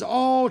magic is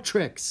all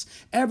tricks.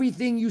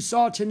 Everything you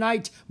saw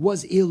tonight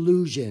was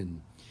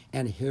illusion.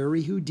 And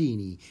Harry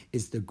Houdini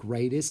is the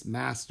greatest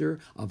master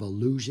of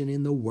illusion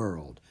in the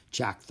world,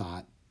 Jack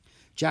thought.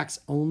 Jack's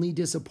only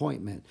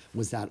disappointment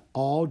was that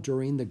all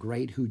during the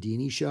great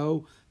Houdini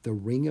show, the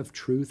ring of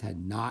truth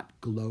had not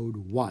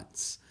glowed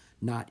once,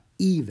 not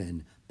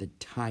even the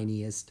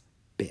tiniest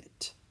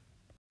bit.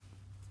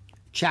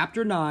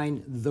 Chapter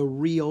 9, The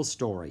Real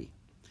Story.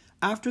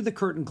 After the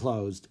curtain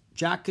closed,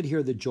 Jack could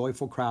hear the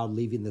joyful crowd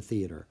leaving the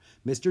theater.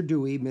 Mr.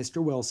 Dewey,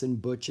 Mr. Wilson,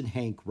 Butch, and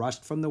Hank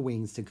rushed from the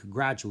wings to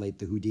congratulate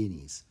the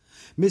Houdinis.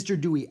 Mr.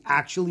 Dewey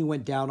actually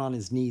went down on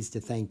his knees to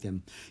thank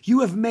them.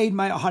 You have made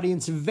my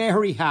audience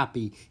very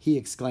happy, he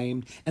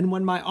exclaimed. And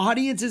when my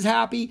audience is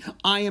happy,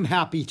 I am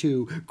happy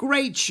too.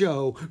 Great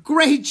show!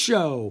 Great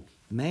show!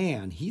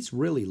 Man, he's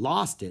really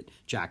lost it,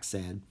 Jack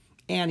said.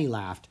 Annie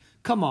laughed.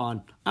 Come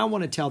on, I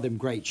want to tell them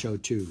great show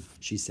too,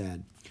 she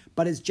said.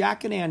 But as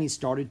Jack and Annie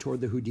started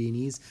toward the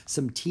Houdinis,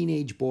 some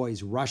teenage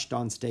boys rushed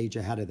on stage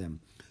ahead of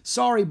them.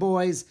 Sorry,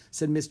 boys,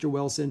 said Mr.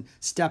 Wilson,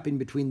 stepping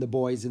between the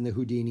boys and the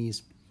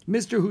Houdinis.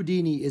 Mr.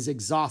 Houdini is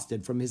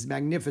exhausted from his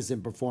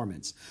magnificent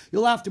performance.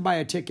 You'll have to buy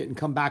a ticket and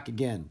come back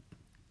again.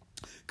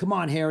 Come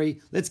on,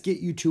 Harry, let's get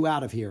you two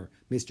out of here,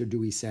 Mr.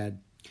 Dewey said.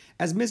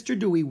 As Mr.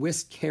 Dewey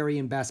whisked Harry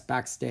and Bess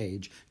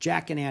backstage,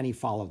 Jack and Annie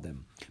followed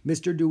them.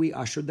 Mr. Dewey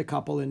ushered the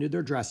couple into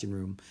their dressing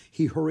room.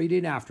 He hurried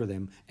in after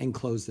them and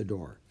closed the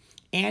door.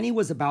 Annie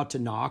was about to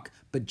knock,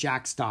 but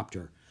Jack stopped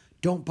her.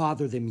 Don't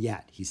bother them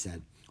yet, he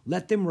said.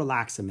 Let them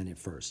relax a minute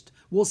first.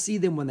 We'll see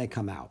them when they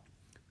come out.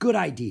 Good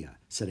idea,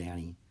 said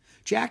Annie.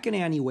 Jack and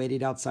Annie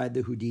waited outside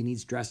the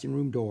Houdini's dressing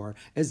room door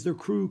as their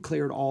crew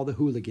cleared all the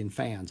hooligan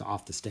fans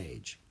off the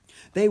stage.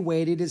 They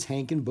waited as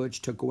Hank and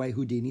Butch took away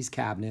Houdini's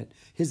cabinet,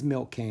 his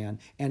milk can,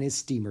 and his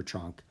steamer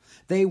trunk.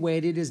 They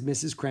waited as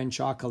Mrs.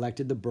 Crenshaw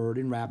collected the bird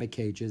and rabbit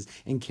cages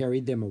and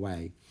carried them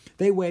away.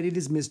 They waited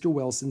as Mr.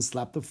 Wilson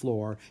swept the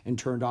floor and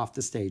turned off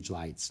the stage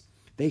lights.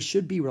 They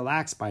should be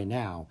relaxed by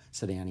now,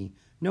 said Annie.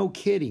 No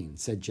kidding,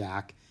 said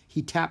Jack.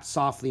 He tapped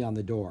softly on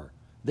the door.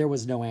 There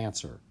was no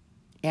answer.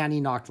 Annie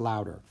knocked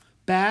louder.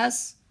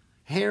 Bess?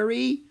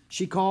 Harry?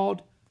 She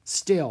called.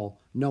 Still,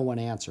 no one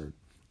answered.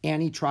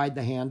 Annie tried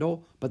the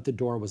handle, but the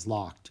door was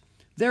locked.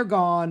 They're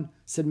gone,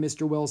 said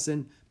Mr.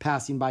 Wilson,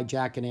 passing by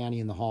Jack and Annie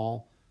in the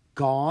hall.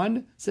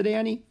 Gone? Said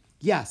Annie.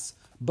 Yes,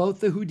 both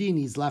the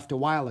Houdinis left a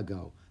while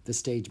ago, the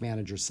stage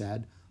manager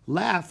said.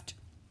 Left?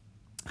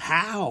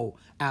 How?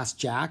 Asked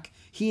Jack.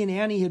 He and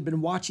Annie had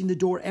been watching the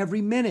door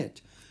every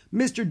minute.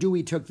 Mr.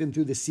 Dewey took them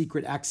through the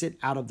secret exit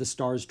out of the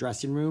Star's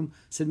dressing room,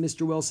 said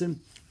Mr. Wilson.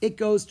 It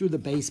goes through the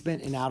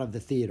basement and out of the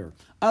theater.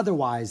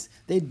 Otherwise,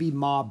 they'd be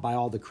mobbed by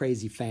all the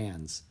crazy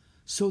fans.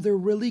 So they're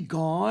really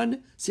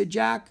gone? Said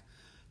Jack.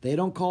 They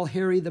don't call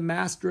Harry the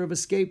master of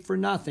escape for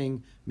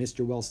nothing,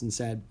 Mr. Wilson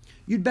said.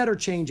 You'd better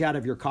change out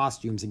of your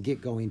costumes and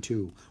get going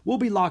too. We'll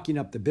be locking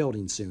up the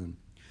building soon.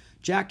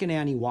 Jack and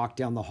Annie walked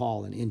down the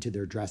hall and into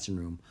their dressing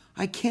room.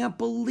 I can't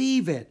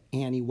believe it,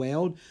 Annie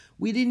wailed.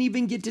 We didn't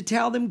even get to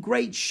tell them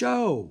great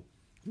show.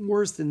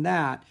 Worse than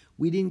that,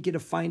 We didn't get to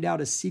find out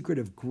a secret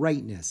of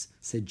greatness,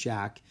 said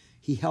Jack.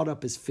 He held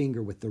up his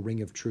finger with the ring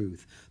of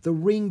truth. The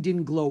ring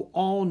didn't glow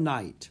all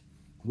night.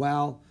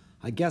 Well,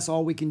 I guess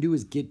all we can do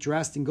is get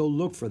dressed and go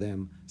look for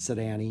them, said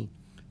Annie.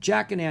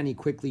 Jack and Annie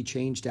quickly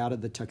changed out of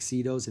the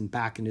tuxedos and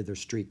back into their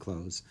street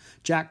clothes.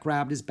 Jack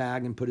grabbed his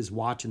bag and put his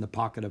watch in the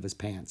pocket of his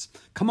pants.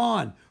 Come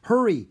on,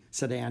 hurry,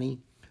 said Annie.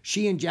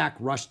 She and Jack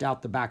rushed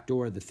out the back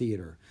door of the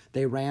theater.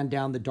 They ran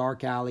down the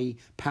dark alley,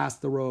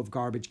 past the row of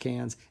garbage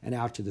cans, and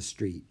out to the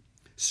street.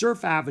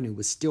 Surf Avenue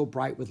was still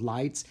bright with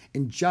lights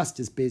and just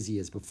as busy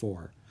as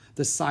before.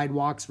 The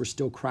sidewalks were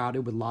still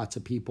crowded with lots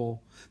of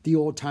people. The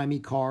old-timey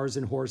cars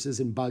and horses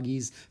and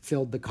buggies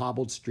filled the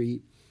cobbled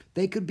street.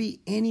 They could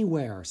be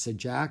anywhere, said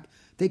Jack.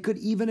 They could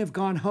even have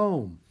gone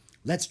home.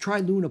 Let's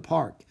try Luna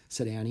Park,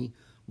 said Annie.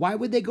 Why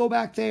would they go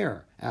back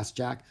there? Asked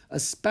Jack,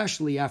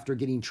 especially after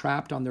getting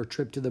trapped on their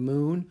trip to the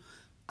moon.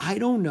 I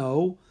don't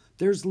know.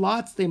 There's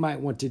lots they might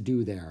want to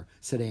do there,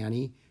 said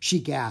Annie. She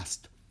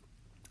gasped.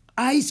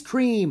 Ice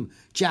cream,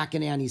 Jack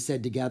and Annie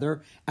said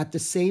together. At the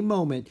same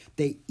moment,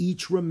 they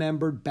each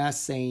remembered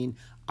Bess saying,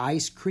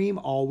 ice cream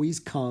always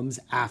comes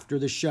after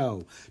the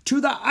show.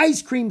 To the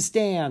ice cream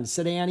stand,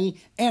 said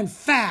Annie. And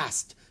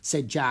fast,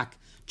 said Jack.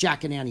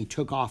 Jack and Annie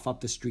took off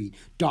up the street,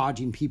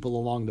 dodging people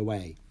along the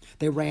way.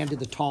 They ran to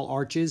the tall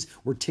arches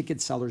where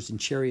ticket sellers and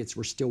chariots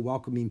were still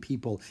welcoming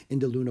people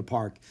into Luna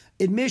Park.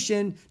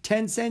 Admission,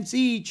 10 cents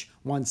each,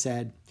 one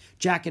said.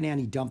 Jack and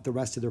Annie dumped the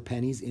rest of their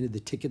pennies into the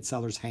ticket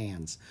sellers'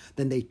 hands.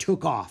 Then they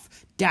took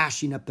off,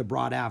 dashing up the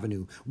broad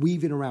avenue,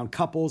 weaving around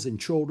couples and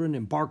children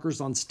and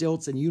barkers on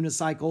stilts and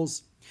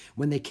unicycles.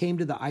 When they came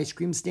to the ice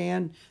cream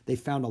stand, they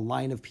found a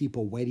line of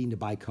people waiting to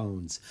buy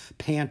cones.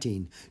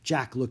 Panting,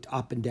 Jack looked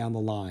up and down the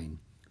line.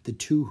 The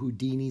two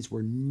Houdinis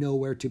were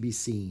nowhere to be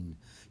seen.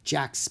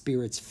 Jack's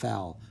spirits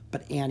fell,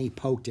 but Annie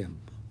poked him.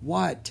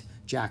 What?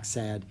 Jack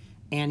said.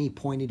 Annie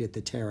pointed at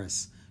the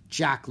terrace.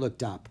 Jack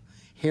looked up.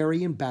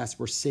 Harry and Bess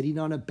were sitting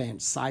on a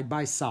bench side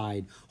by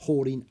side,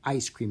 holding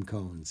ice cream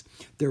cones.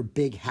 Their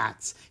big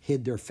hats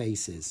hid their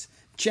faces.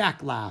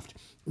 Jack laughed.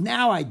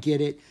 Now I get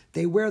it.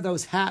 They wear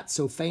those hats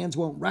so fans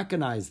won't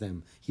recognize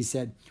them, he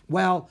said.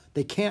 Well,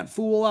 they can't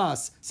fool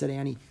us, said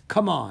Annie.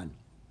 Come on.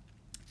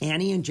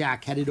 Annie and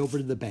Jack headed over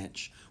to the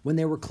bench. When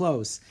they were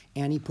close,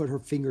 Annie put her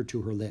finger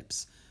to her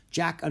lips.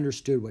 Jack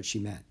understood what she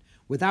meant.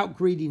 Without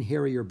greeting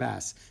Harry or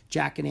Bess,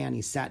 Jack and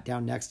Annie sat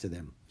down next to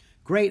them.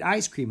 Great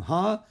ice cream,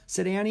 huh?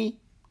 Said Annie.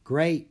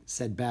 Great,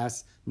 said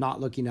Bess,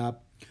 not looking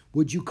up.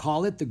 Would you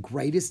call it the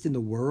greatest in the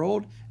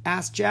world?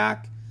 Asked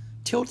Jack.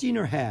 Tilting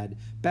her head,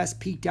 Bess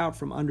peeked out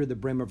from under the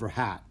brim of her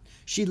hat.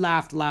 She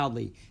laughed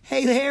loudly.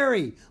 Hey,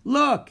 Harry,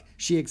 look,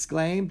 she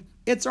exclaimed.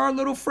 It's our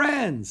little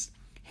friends.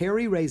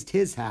 Harry raised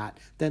his hat,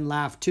 then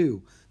laughed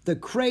too. The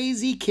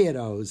crazy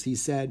kiddos, he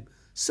said.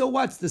 So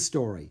what's the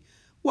story?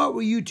 What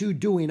were you two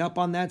doing up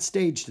on that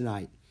stage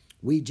tonight?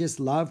 We just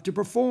love to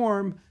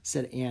perform,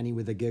 said Annie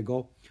with a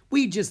giggle.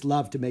 We just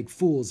love to make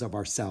fools of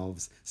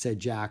ourselves, said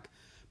Jack.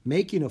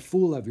 Making a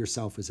fool of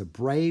yourself is a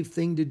brave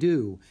thing to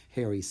do,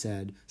 Harry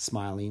said,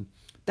 smiling.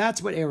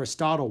 That's what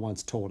Aristotle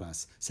once told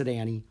us, said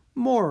Annie.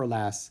 More or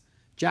less.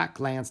 Jack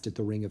glanced at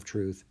the ring of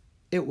truth.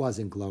 It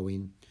wasn't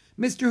glowing.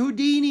 Mr.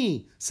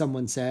 Houdini,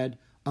 someone said.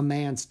 A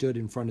man stood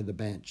in front of the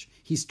bench.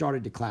 He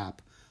started to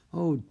clap.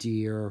 Oh,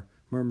 dear,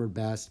 murmured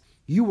Bess.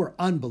 You were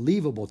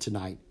unbelievable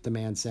tonight, the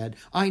man said.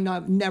 I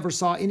never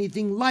saw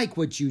anything like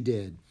what you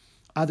did.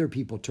 Other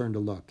people turned to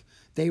look.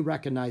 They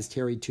recognized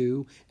Harry,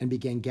 too, and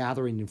began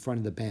gathering in front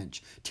of the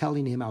bench,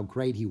 telling him how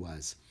great he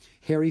was.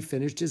 Harry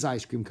finished his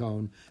ice cream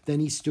cone. Then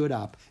he stood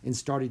up and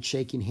started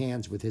shaking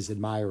hands with his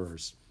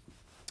admirers.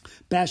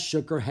 Bess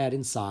shook her head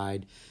and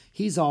sighed.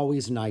 He's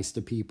always nice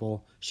to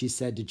people, she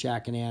said to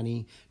Jack and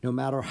Annie, no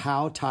matter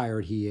how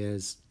tired he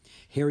is.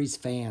 Harry's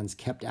fans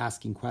kept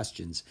asking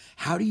questions.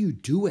 How do you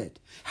do it?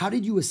 How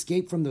did you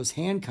escape from those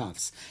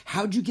handcuffs?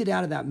 How'd you get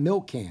out of that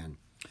milk can?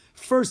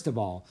 First of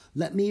all,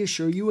 let me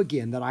assure you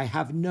again that I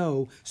have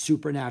no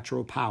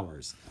supernatural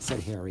powers,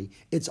 said Harry.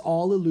 It's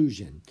all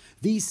illusion.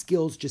 These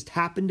skills just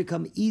happen to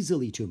come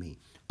easily to me.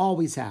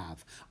 Always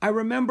have. I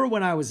remember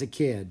when I was a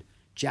kid.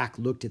 Jack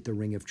looked at the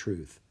ring of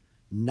truth.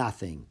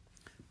 Nothing.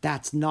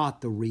 That's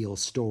not the real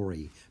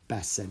story,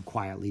 Bess said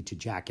quietly to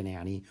Jack and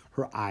Annie,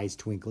 her eyes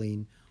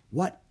twinkling.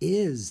 What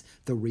is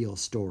the real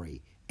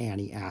story?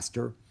 Annie asked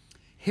her.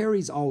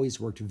 Harry's always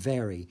worked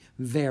very,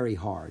 very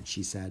hard,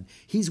 she said.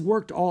 He's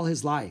worked all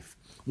his life.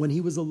 When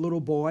he was a little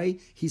boy,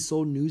 he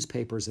sold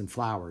newspapers and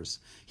flowers.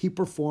 He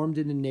performed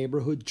in a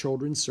neighborhood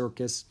children's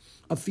circus.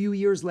 A few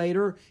years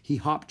later, he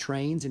hopped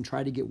trains and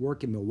tried to get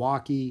work in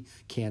Milwaukee,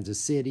 Kansas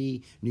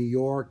City, New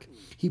York.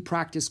 He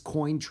practiced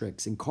coin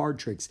tricks and card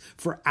tricks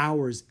for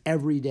hours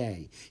every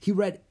day. He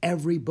read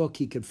every book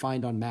he could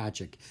find on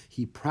magic.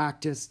 He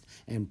practiced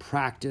and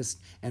practiced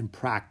and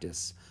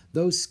practiced.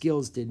 Those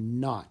skills did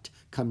not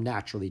come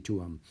naturally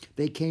to him.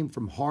 They came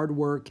from hard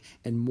work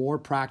and more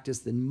practice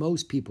than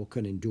most people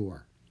could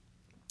endure.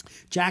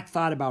 Jack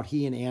thought about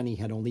he and Annie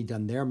had only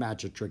done their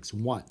magic tricks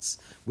once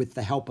with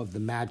the help of the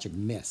magic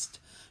mist.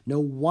 No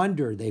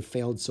wonder they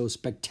failed so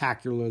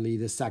spectacularly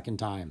the second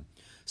time.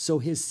 So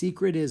his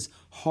secret is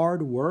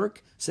hard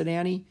work, said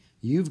Annie.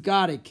 You've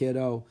got it,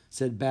 kiddo,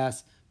 said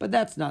Bess. But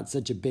that's not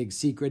such a big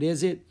secret,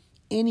 is it?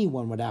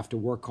 Anyone would have to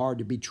work hard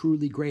to be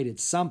truly great at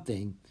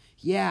something.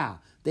 Yeah,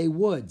 they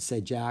would,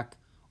 said Jack.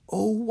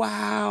 Oh,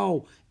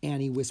 wow,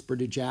 Annie whispered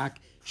to Jack.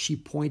 She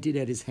pointed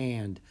at his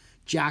hand.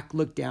 Jack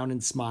looked down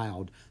and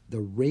smiled. The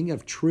ring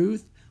of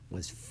truth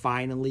was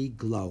finally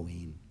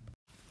glowing.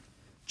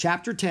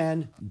 Chapter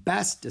 10,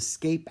 Best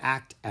Escape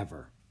Act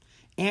Ever.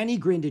 Annie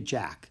grinned at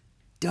Jack.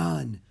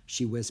 Done,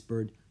 she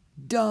whispered.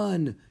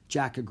 Done,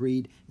 Jack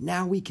agreed.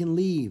 Now we can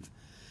leave.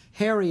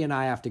 Harry and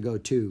I have to go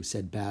too,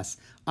 said Bess.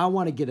 I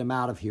want to get him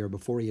out of here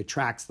before he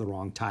attracts the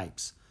wrong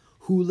types.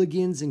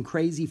 Hooligans and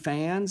crazy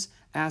fans?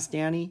 Asked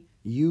Annie.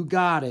 You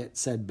got it,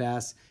 said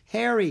Bess.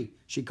 Harry,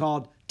 she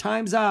called.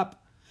 Time's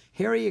up.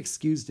 Harry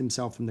excused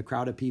himself from the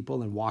crowd of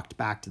people and walked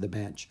back to the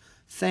bench.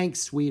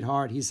 Thanks,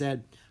 sweetheart, he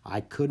said.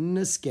 I couldn't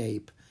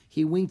escape.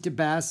 He winked at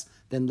Bess,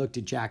 then looked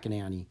at Jack and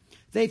Annie.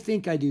 They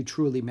think I do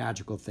truly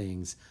magical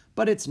things,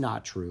 but it's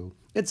not true.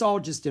 It's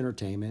all just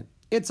entertainment.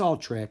 It's all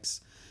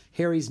tricks.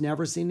 Harry's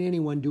never seen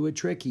anyone do a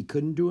trick he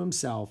couldn't do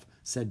himself,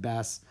 said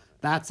Bess.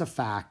 That's a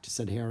fact,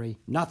 said Harry.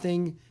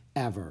 Nothing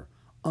ever.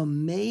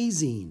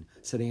 Amazing,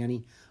 said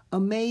Annie.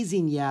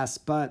 Amazing, yes,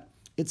 but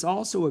it's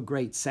also a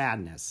great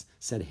sadness,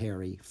 said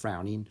Harry,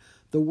 frowning.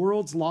 The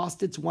world's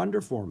lost its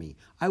wonder for me.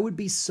 I would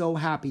be so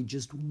happy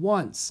just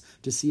once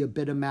to see a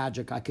bit of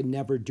magic I could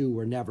never do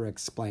or never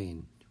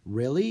explain.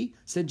 Really?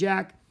 Said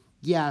Jack.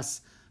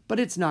 Yes,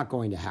 but it's not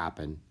going to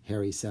happen,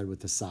 Harry said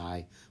with a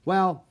sigh.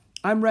 Well,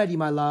 I'm ready,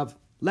 my love.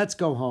 Let's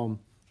go home.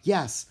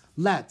 Yes,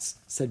 let's,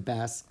 said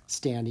Bess,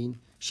 standing.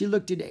 She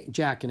looked at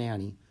Jack and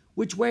Annie.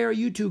 Which way are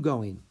you two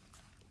going?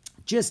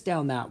 Just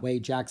down that way,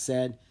 Jack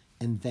said.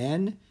 And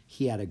then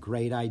he had a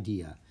great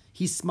idea.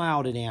 He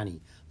smiled at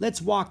Annie.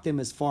 Let's walk them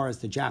as far as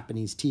the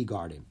Japanese tea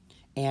garden.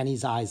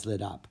 Annie's eyes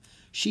lit up.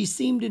 She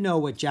seemed to know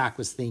what Jack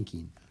was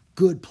thinking.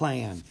 Good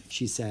plan,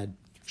 she said.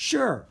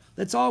 Sure,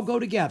 let's all go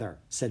together,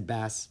 said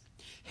Bess.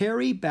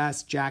 Harry,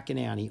 Bess, Jack, and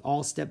Annie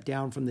all stepped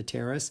down from the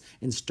terrace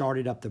and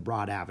started up the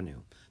broad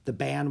avenue. The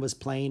band was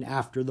playing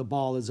After the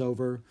Ball is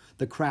Over.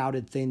 The crowd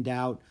had thinned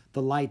out.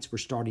 The lights were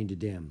starting to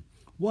dim.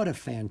 What a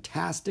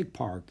fantastic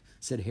park,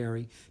 said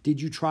Harry.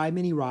 Did you try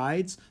many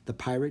rides? The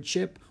pirate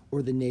ship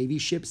or the Navy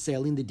ship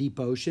sailing the deep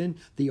ocean?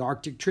 The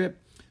Arctic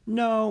trip?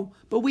 No,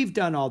 but we've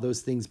done all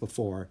those things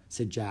before,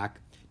 said Jack.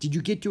 Did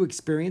you get to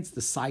experience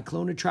the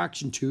cyclone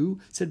attraction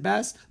too? Said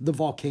Bess. The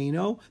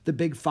volcano? The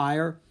big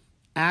fire?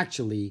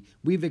 Actually,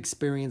 we've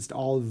experienced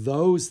all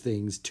those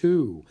things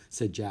too,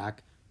 said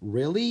Jack.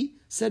 Really?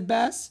 Said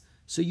Bess.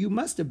 So you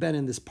must have been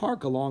in this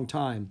park a long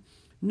time.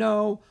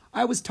 No,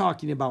 I was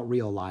talking about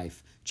real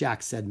life,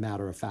 Jack said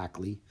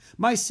matter-of-factly.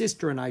 My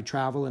sister and I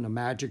travel in a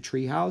magic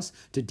treehouse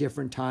to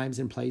different times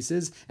and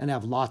places and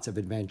have lots of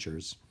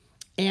adventures.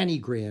 Annie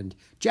grinned.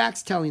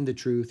 Jack's telling the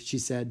truth, she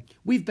said.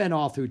 We've been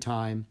all through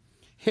time.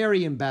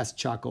 Harry and Bess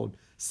chuckled.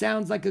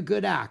 Sounds like a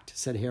good act,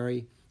 said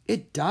Harry.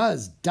 It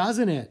does,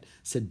 doesn't it?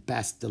 Said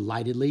Bess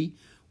delightedly.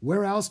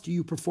 Where else do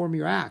you perform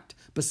your act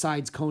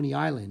besides Coney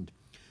Island?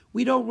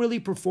 We don't really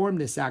perform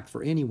this act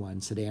for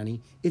anyone, said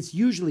Annie. It's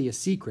usually a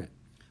secret.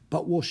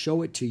 But we'll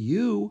show it to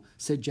you,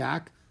 said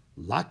Jack.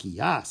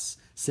 Lucky us,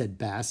 said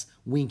Bess,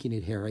 winking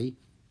at Harry.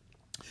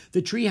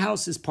 The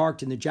treehouse is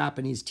parked in the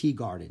Japanese tea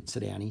garden,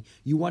 said Annie.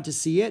 You want to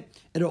see it?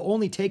 It'll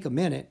only take a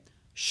minute.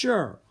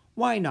 Sure,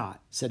 why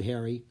not, said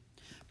Harry.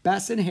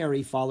 Bess and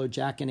Harry followed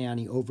Jack and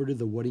Annie over to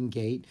the wooden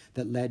gate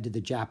that led to the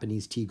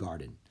Japanese tea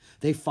garden.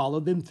 They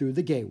followed them through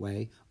the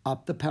gateway,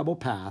 up the pebble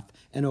path,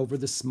 and over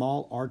the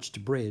small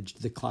arched bridge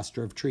to the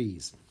cluster of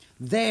trees.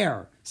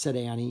 There, said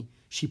Annie.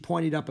 She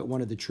pointed up at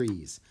one of the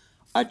trees.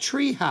 A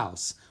tree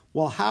house.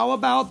 Well, how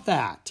about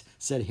that?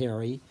 Said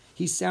Harry.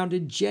 He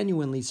sounded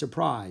genuinely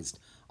surprised.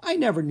 I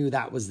never knew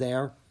that was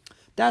there.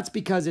 That's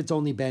because it's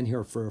only been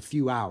here for a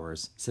few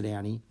hours, said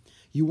Annie.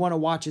 You want to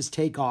watch us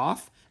take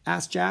off?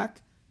 Asked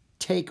Jack.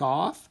 Take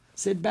off?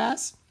 Said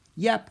Bess.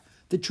 Yep,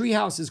 the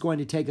treehouse is going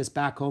to take us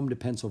back home to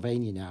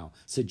Pennsylvania now,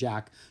 said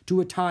Jack, to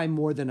a time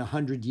more than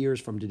 100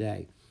 years from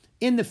today.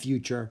 In the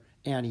future,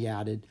 Annie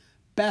added.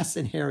 Bess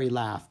and Harry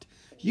laughed.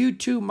 You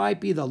two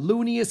might be the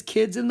looniest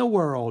kids in the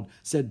world,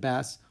 said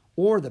Bess.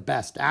 Or the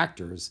best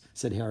actors,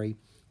 said Harry.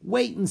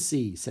 Wait and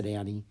see, said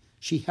Annie.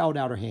 She held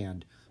out her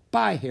hand.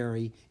 Bye,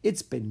 Harry.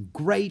 It's been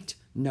great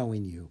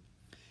knowing you.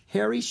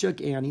 Harry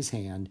shook Annie's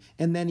hand,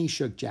 and then he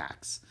shook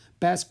Jack's.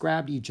 Bess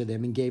grabbed each of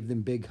them and gave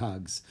them big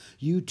hugs.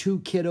 You two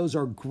kiddos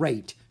are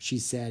great, she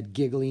said,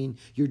 giggling.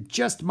 You're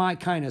just my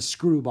kind of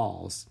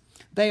screwballs.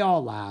 They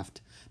all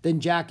laughed. Then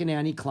Jack and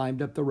Annie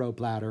climbed up the rope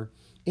ladder.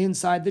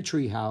 Inside the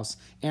treehouse,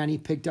 Annie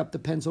picked up the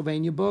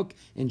Pennsylvania book,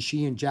 and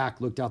she and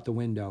Jack looked out the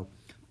window.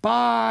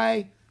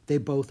 Bye! They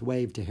both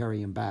waved to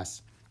Harry and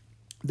Bess.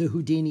 The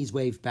Houdinis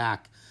waved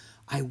back.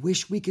 I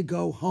wish we could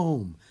go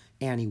home,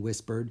 Annie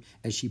whispered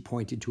as she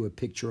pointed to a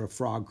picture of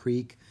Frog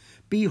Creek.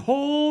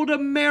 Behold a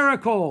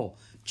miracle!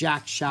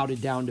 Jack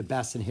shouted down to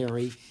Bess and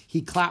Harry.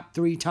 He clapped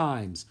 3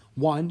 times.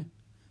 1,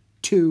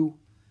 2,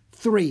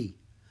 3.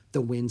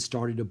 The wind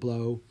started to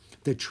blow.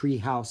 The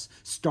treehouse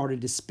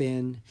started to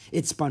spin.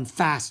 It spun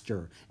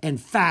faster and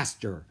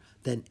faster.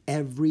 Then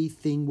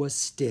everything was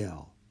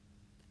still.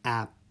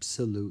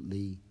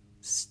 Absolutely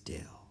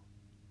still.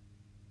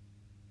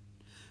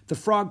 The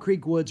Frog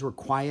Creek woods were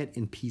quiet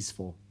and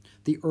peaceful.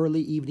 The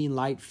early evening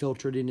light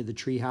filtered into the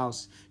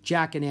treehouse.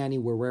 Jack and Annie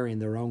were wearing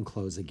their own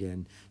clothes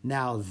again.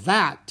 Now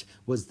that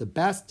was the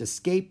best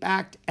escape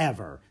act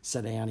ever,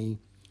 said Annie.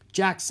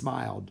 Jack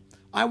smiled.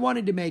 I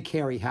wanted to make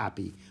Harry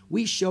happy.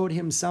 We showed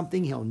him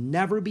something he'll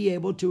never be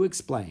able to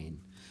explain.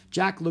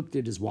 Jack looked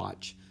at his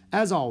watch.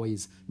 As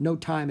always, no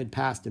time had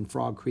passed in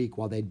Frog Creek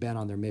while they'd been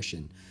on their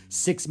mission.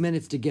 6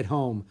 minutes to get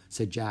home,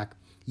 said Jack.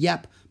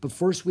 Yep, but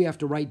first we have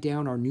to write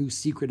down our new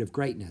secret of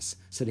greatness,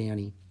 said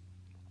Annie.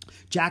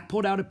 Jack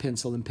pulled out a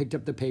pencil and picked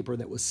up the paper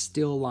that was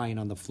still lying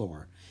on the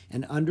floor.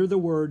 And under the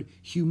word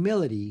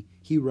humility,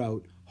 he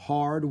wrote,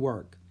 hard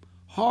work.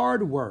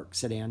 Hard work,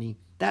 said Annie.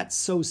 That's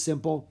so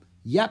simple.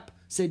 Yep,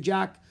 said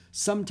Jack.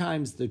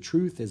 Sometimes the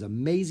truth is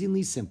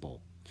amazingly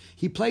simple.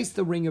 He placed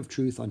the ring of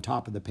truth on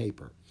top of the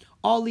paper.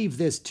 I'll leave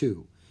this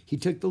too. He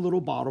took the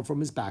little bottle from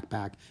his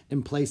backpack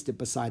and placed it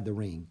beside the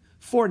ring.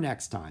 For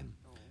next time.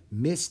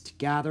 Mist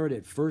gathered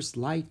at first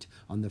light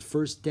on the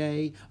first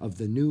day of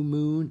the new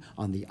moon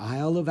on the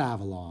Isle of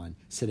Avalon,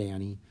 said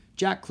Annie.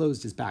 Jack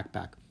closed his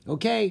backpack.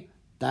 Okay,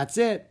 that's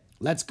it.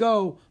 Let's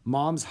go.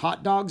 Mom's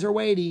hot dogs are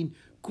waiting.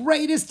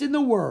 Greatest in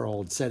the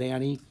world, said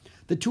Annie.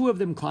 The two of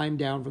them climbed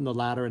down from the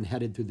ladder and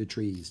headed through the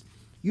trees.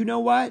 You know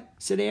what?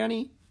 Said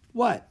Annie.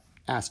 What?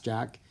 Asked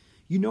Jack.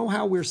 You know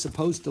how we're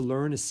supposed to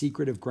learn a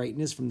secret of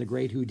greatness from the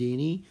great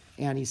Houdini?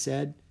 Annie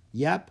said.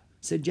 Yep,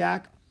 said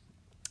Jack.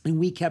 And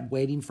we kept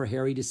waiting for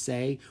Harry to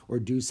say or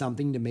do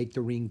something to make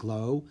the ring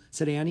glow,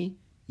 said Annie.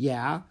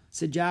 Yeah,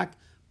 said Jack.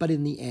 But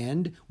in the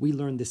end, we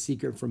learned the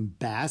secret from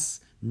Bess,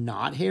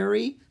 not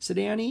Harry, said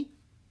Annie.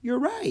 You're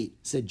right,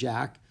 said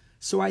Jack.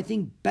 So I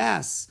think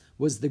Bess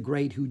was the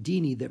great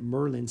Houdini that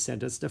Merlin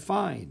sent us to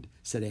find,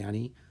 said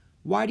Annie.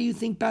 Why do you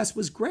think Bess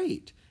was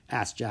great?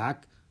 Asked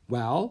Jack.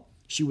 Well,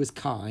 she was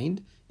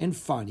kind and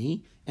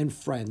funny and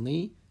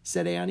friendly,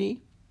 said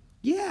Annie.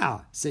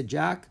 Yeah, said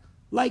Jack.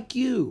 Like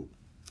you.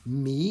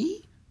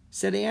 Me?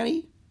 Said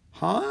Annie.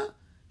 Huh?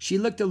 She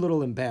looked a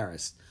little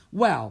embarrassed.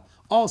 Well,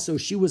 also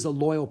she was a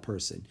loyal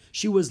person.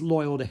 She was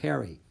loyal to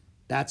Harry.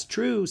 That's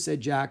true, said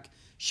Jack.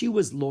 She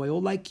was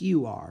loyal like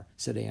you are,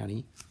 said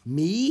Annie.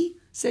 Me?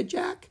 Said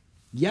Jack.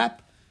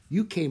 Yep,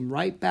 you came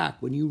right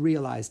back when you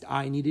realized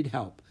I needed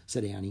help,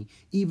 said Annie,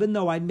 even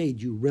though I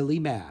made you really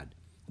mad.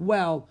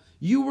 Well,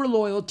 you were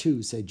loyal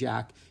too, said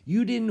Jack.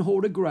 You didn't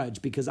hold a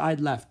grudge because I'd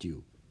left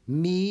you.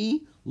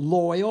 Me?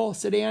 Loyal,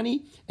 said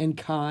Annie, and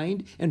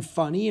kind and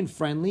funny and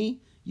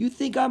friendly? You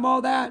think I'm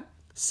all that?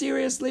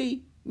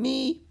 Seriously?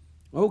 Me?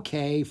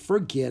 Okay,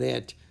 forget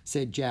it,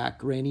 said Jack,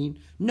 grinning.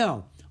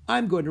 No,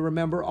 I'm going to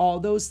remember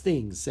all those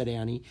things, said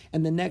Annie,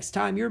 and the next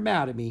time you're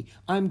mad at me,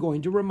 I'm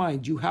going to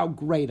remind you how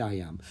great I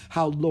am,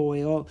 how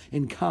loyal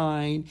and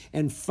kind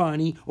and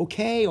funny.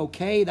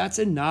 Okay, that's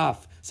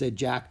enough, said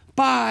Jack.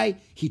 Bye!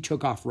 He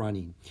took off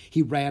running.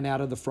 He ran out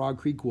of the Frog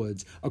Creek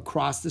woods,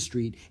 across the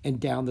street,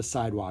 and down the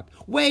sidewalk.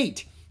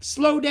 Wait!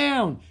 Slow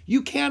down!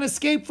 You can't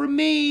escape from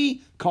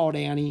me! Called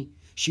Annie.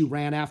 She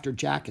ran after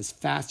Jack as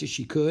fast as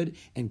she could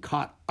and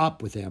caught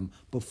up with him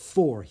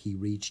before he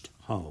reached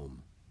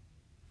home.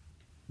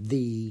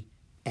 The